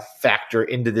factor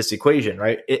into this equation,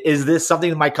 right? Is this something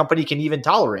that my company can even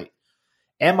tolerate?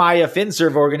 Am I a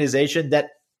FinServ organization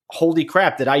that, holy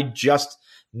crap, did I just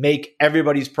make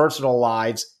everybody's personal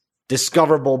lives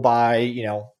discoverable by,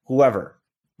 whoever,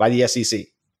 by the SEC?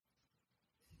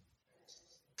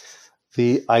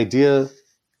 The idea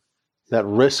that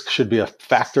risk should be a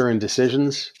factor in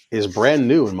decisions is brand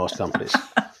new in most companies.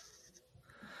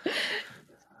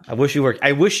 I wish you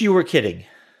were kidding.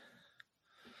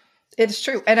 It's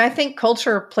true. And I think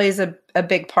culture plays a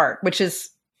big part, which is,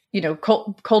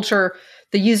 culture,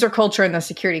 the user culture and the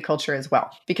security culture as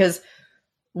well. Because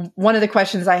one of the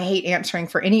questions I hate answering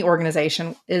for any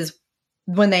organization is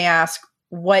when they ask,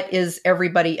 what is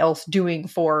everybody else doing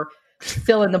for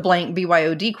fill in the blank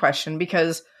BYOD question?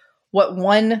 Because what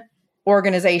one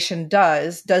organization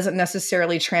doesn't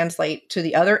necessarily translate to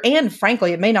the other. And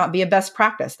frankly, it may not be a best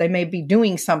practice. They may be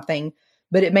doing something,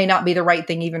 but it may not be the right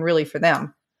thing even really for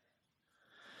them.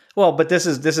 Well, but this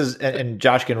is, and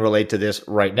Josh can relate to this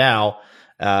right now.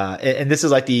 And this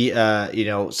is like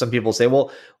the, some people say,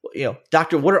 well,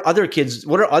 doctor, what are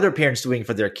other parents doing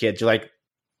for their kids? You're like,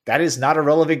 that is not a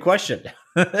relevant question.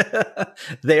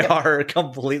 They are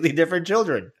completely different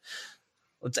children.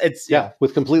 It's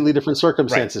with completely different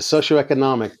circumstances, right.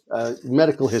 Socioeconomic,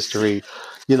 medical history,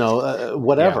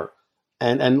 whatever.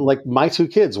 Yeah. And like my two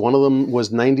kids, one of them was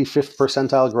 95th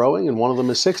percentile growing and one of them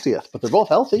is 60th, but they're both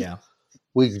healthy. Yeah.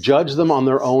 We judge them on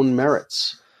their own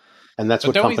merits. And that's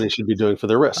what companies should be doing for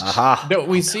their risks. Don't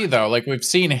we see, though, like we've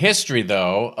seen history,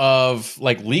 though, of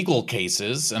like legal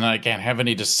cases, and I can't have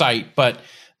any to cite, but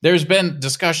there's been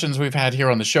discussions we've had here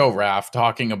on the show, Raf,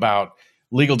 talking about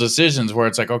legal decisions where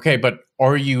it's like, okay, but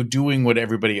are you doing what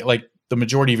everybody, like the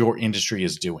majority of your industry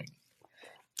is doing?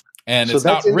 And so it's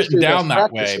not written down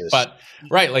that way, but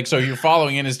right. Like, so you're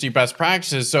following industry best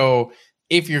practices. So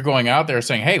if you're going out there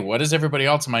saying, hey, what is everybody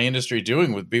else in my industry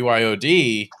doing with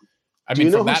BYOD? Do you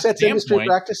know who sets industry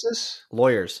practices?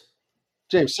 Lawyers.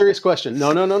 James, serious question.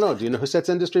 No. Do you know who sets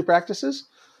industry practices?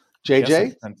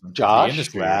 JJ,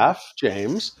 Josh, Raf,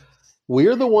 James.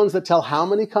 We're the ones that tell how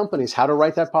many companies how to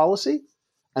write that policy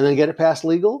and then get it past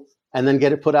legal and then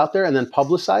get it put out there and then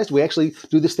publicized. We actually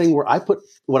do this thing where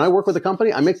when I work with a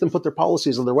company, I make them put their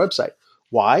policies on their website.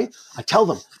 Why? I tell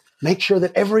them, make sure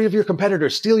that every of your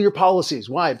competitors steal your policies.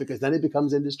 Why? Because then it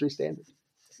becomes industry standard.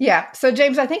 Yeah. So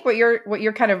James, I think what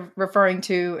you're kind of referring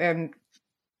to and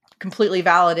completely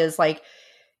valid is like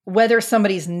whether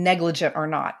somebody's negligent or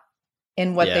not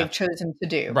in what they've chosen to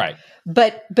do. Right.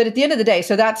 But at the end of the day,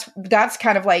 so that's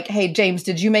kind of like, hey, James,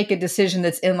 did you make a decision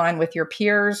that's in line with your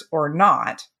peers or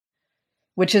not?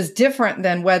 Which is different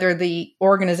than whether the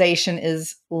organization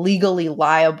is legally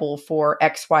liable for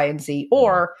X, Y, and Z,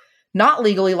 or not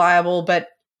legally liable, but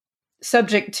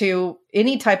subject to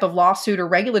any type of lawsuit or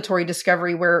regulatory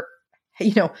discovery where,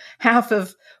 half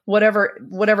of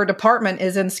whatever department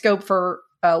is in scope for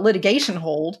litigation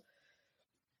hold,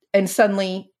 and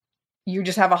suddenly you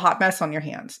just have a hot mess on your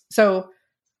hands. So,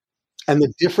 and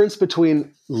the difference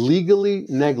between legally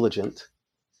negligent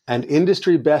and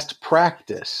industry best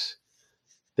practice,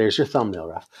 there's your thumbnail,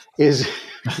 Raf, is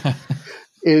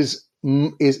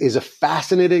a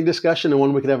fascinating discussion and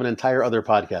one we could have an entire other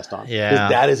podcast on. Yeah.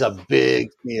 That is a big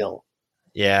deal.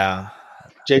 Yeah.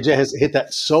 JJ has hit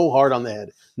that so hard on the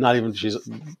head. Not even, she's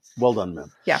well done,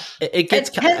 man. Yeah. It gets,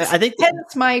 hence, I think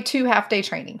hence my 2 half-day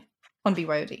training on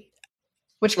BYOD,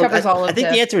 which covers all of I think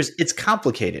the answer is it's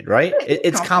complicated, right?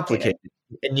 It's complicated.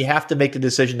 And you have to make the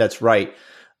decision that's right.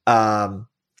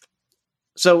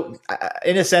 So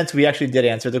in a sense, we actually did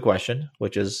answer the question,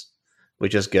 which is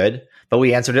good, but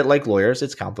we answered it like lawyers.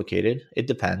 It's complicated. It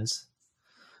depends.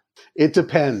 It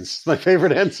depends. My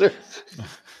favorite answer.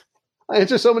 I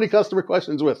answer so many customer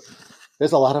questions with,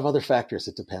 there's a lot of other factors.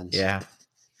 It depends. Yeah.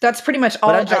 That's pretty much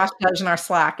all Josh does in our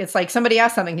Slack. It's like somebody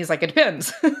asks something. He's like, it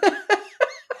depends.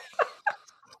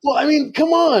 Well, I mean, come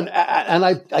on. And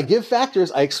I give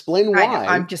factors. I explain why.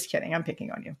 I'm just kidding. I'm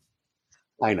picking on you.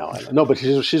 I know. No, but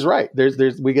she's right.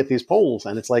 We get these polls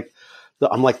and it's like,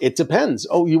 I'm like, it depends.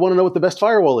 Oh, you want to know what the best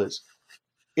firewall is?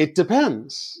 It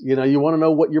depends. You want to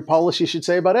know what your policy should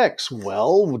say about X.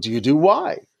 Well, do you do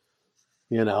Y?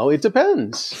 It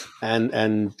depends.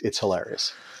 And it's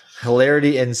hilarious.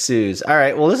 Hilarity ensues. All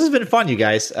right. Well, this has been fun, you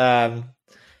guys.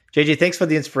 JJ, thanks for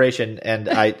the inspiration. And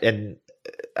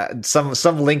some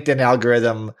LinkedIn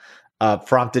algorithm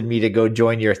prompted me to go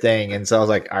join your thing. And so I was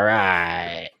like, all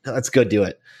right, let's go do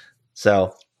it.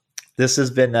 So this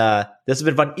has been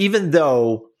fun, even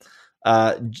though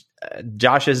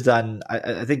Josh has done,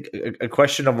 I think, a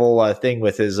questionable thing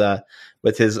with his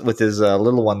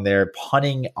little one there,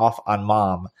 punning off on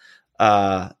mom.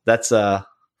 That's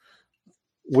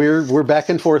We're back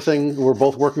and forthing. We're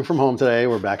both working from home today.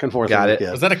 We're back and forth. Got it.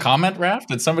 Was that a comment, Raph?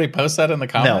 Did somebody post that in the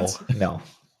comments? No.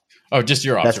 Oh, just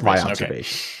your observation. That's my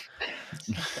observation.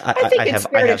 Okay. I think it's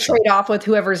fair to trade off with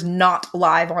whoever's not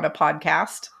live on a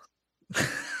podcast.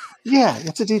 Yeah,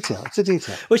 it's a detail.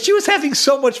 Well, she was having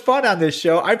so much fun on this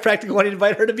show. I practically wanted to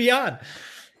invite her to be on.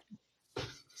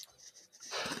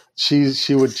 She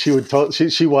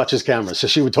watches cameras, so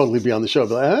she would totally be on the show.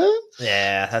 But like,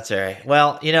 Yeah, that's all right.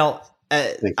 Well,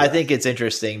 I think it's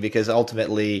interesting because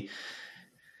ultimately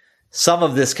some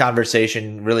of this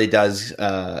conversation really does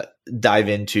dive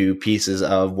into pieces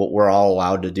of what we're all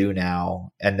allowed to do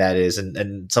now. And that is,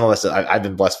 and some of us, I've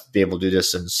been blessed to be able to do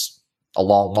this since a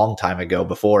long, long time ago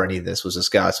before any of this was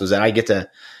discussed, was that I get to,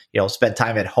 spend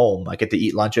time at home. I get to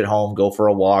eat lunch at home, go for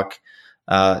a walk,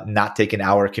 not take an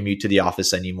hour commute to the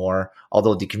office anymore.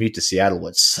 Although the commute to Seattle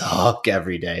would suck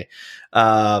every day.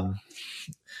 But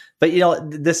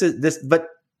but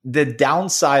the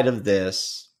downside of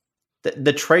this,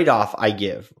 the trade-off I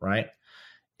give, right,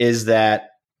 is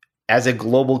that as a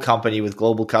global company with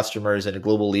global customers and a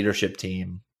global leadership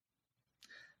team,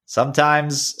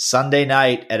 sometimes Sunday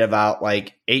night at about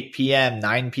like 8 p.m.,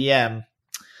 9 p.m.,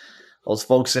 those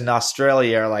folks in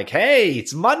Australia are like, hey,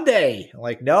 it's Monday. I'm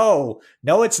like, no,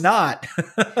 it's not.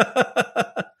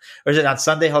 Or is it on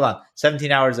Sunday? Hold on,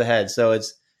 17 hours ahead. So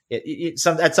it's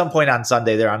at some point on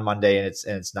Sunday, they're on Monday, and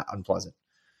it's not unpleasant.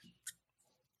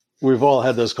 we've all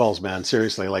had those calls, man.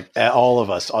 Seriously, like all of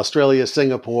us, Australia,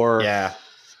 Singapore,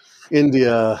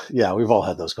 India. Yeah, we've all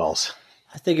had those calls.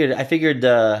 I figured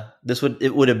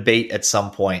it would abate at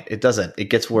some point. It doesn't. It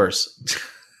gets worse.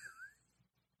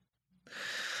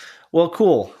 Well,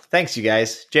 cool. Thanks, you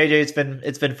guys. JJ,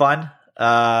 it's been fun.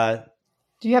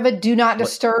 Do you have a do not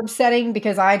disturb setting?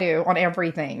 Because I do on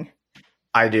everything.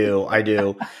 I do.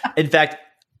 In fact,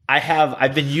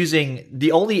 I've been using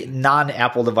the only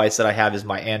non-Apple device that I have is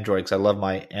my Android, because I love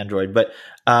my Android. But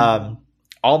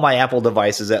all my Apple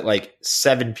devices at like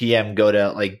 7 p.m. go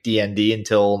to like DND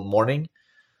until morning,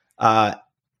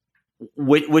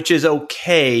 which is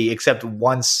okay, except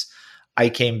once I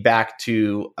came back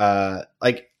to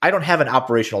I don't have an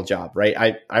operational job,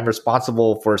 right? I'm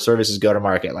responsible for services go to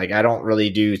market. Like I don't really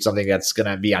do something that's going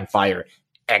to be on fire,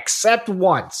 except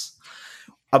once.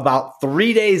 About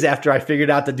 3 days after I figured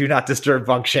out the do not disturb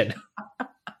function.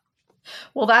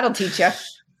 Well, that'll teach you.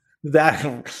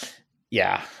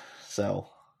 Yeah. So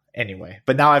anyway,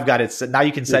 but now I've got it. So now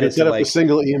you can set it to set up like a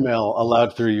single email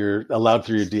allowed through your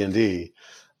D&D,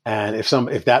 and if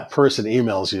that person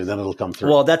emails you, then it'll come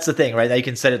through. Well, that's the thing, right? Now you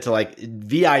can set it to like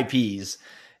VIPs.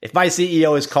 If my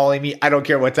CEO is calling me, I don't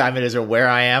care what time it is or where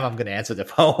I am. I'm going to answer the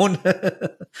phone,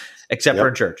 except for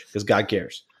in church, because God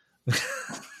cares.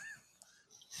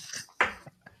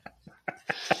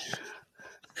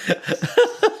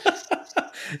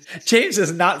 James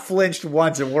has not flinched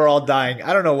once and we're all dying.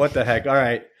 I don't know what the heck. All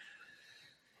right.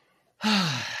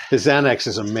 His Xanax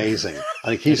is amazing.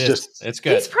 Like it's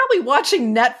good. He's probably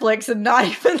watching Netflix and not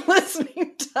even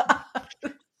listening to us.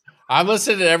 I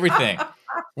listen to everything.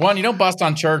 One, you don't bust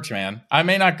on church, man. I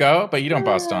may not go, but you don't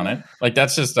bust on it. Like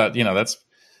that's just that's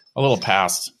a little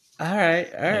past. All right.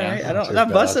 I'm not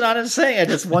busting on it saying it.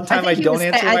 Just one time I don't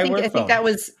answer my work phone. I think that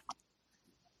was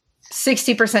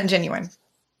 60% genuine.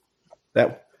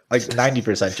 That like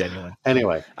 90% genuine.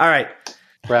 Anyway. All right.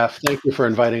 Raph, thank you for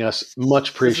inviting us.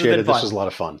 Much appreciated. This was a lot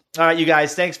of fun. All right, you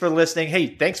guys. Thanks for listening. Hey,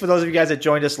 thanks for those of you guys that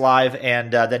joined us live,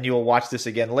 and then you will watch this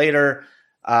again later.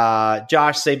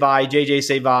 Josh, say bye. JJ,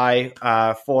 say bye.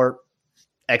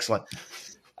 Excellent.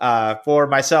 For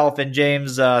myself and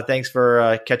James, thanks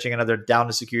for catching another Down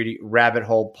to Security Rabbit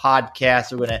Hole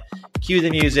podcast. We're going to cue the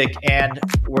music, and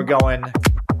we're going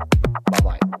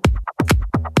bye-bye.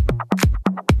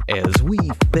 As we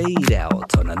fade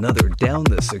out on another Down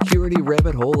the Security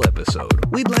Rabbit Hole episode,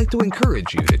 we'd like to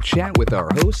encourage you to chat with our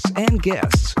hosts and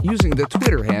guests using the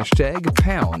Twitter hashtag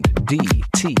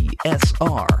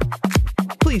 #DtSR.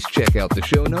 Please check out the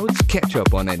show notes, catch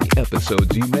up on any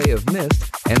episodes you may have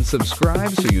missed, and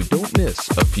subscribe so you don't miss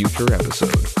a future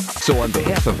episode. So on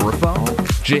behalf of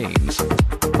Rafal, James,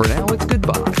 for now it's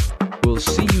goodbye. We'll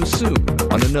see you soon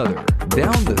on another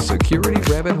Down the Security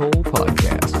Rabbit Hole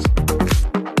podcast.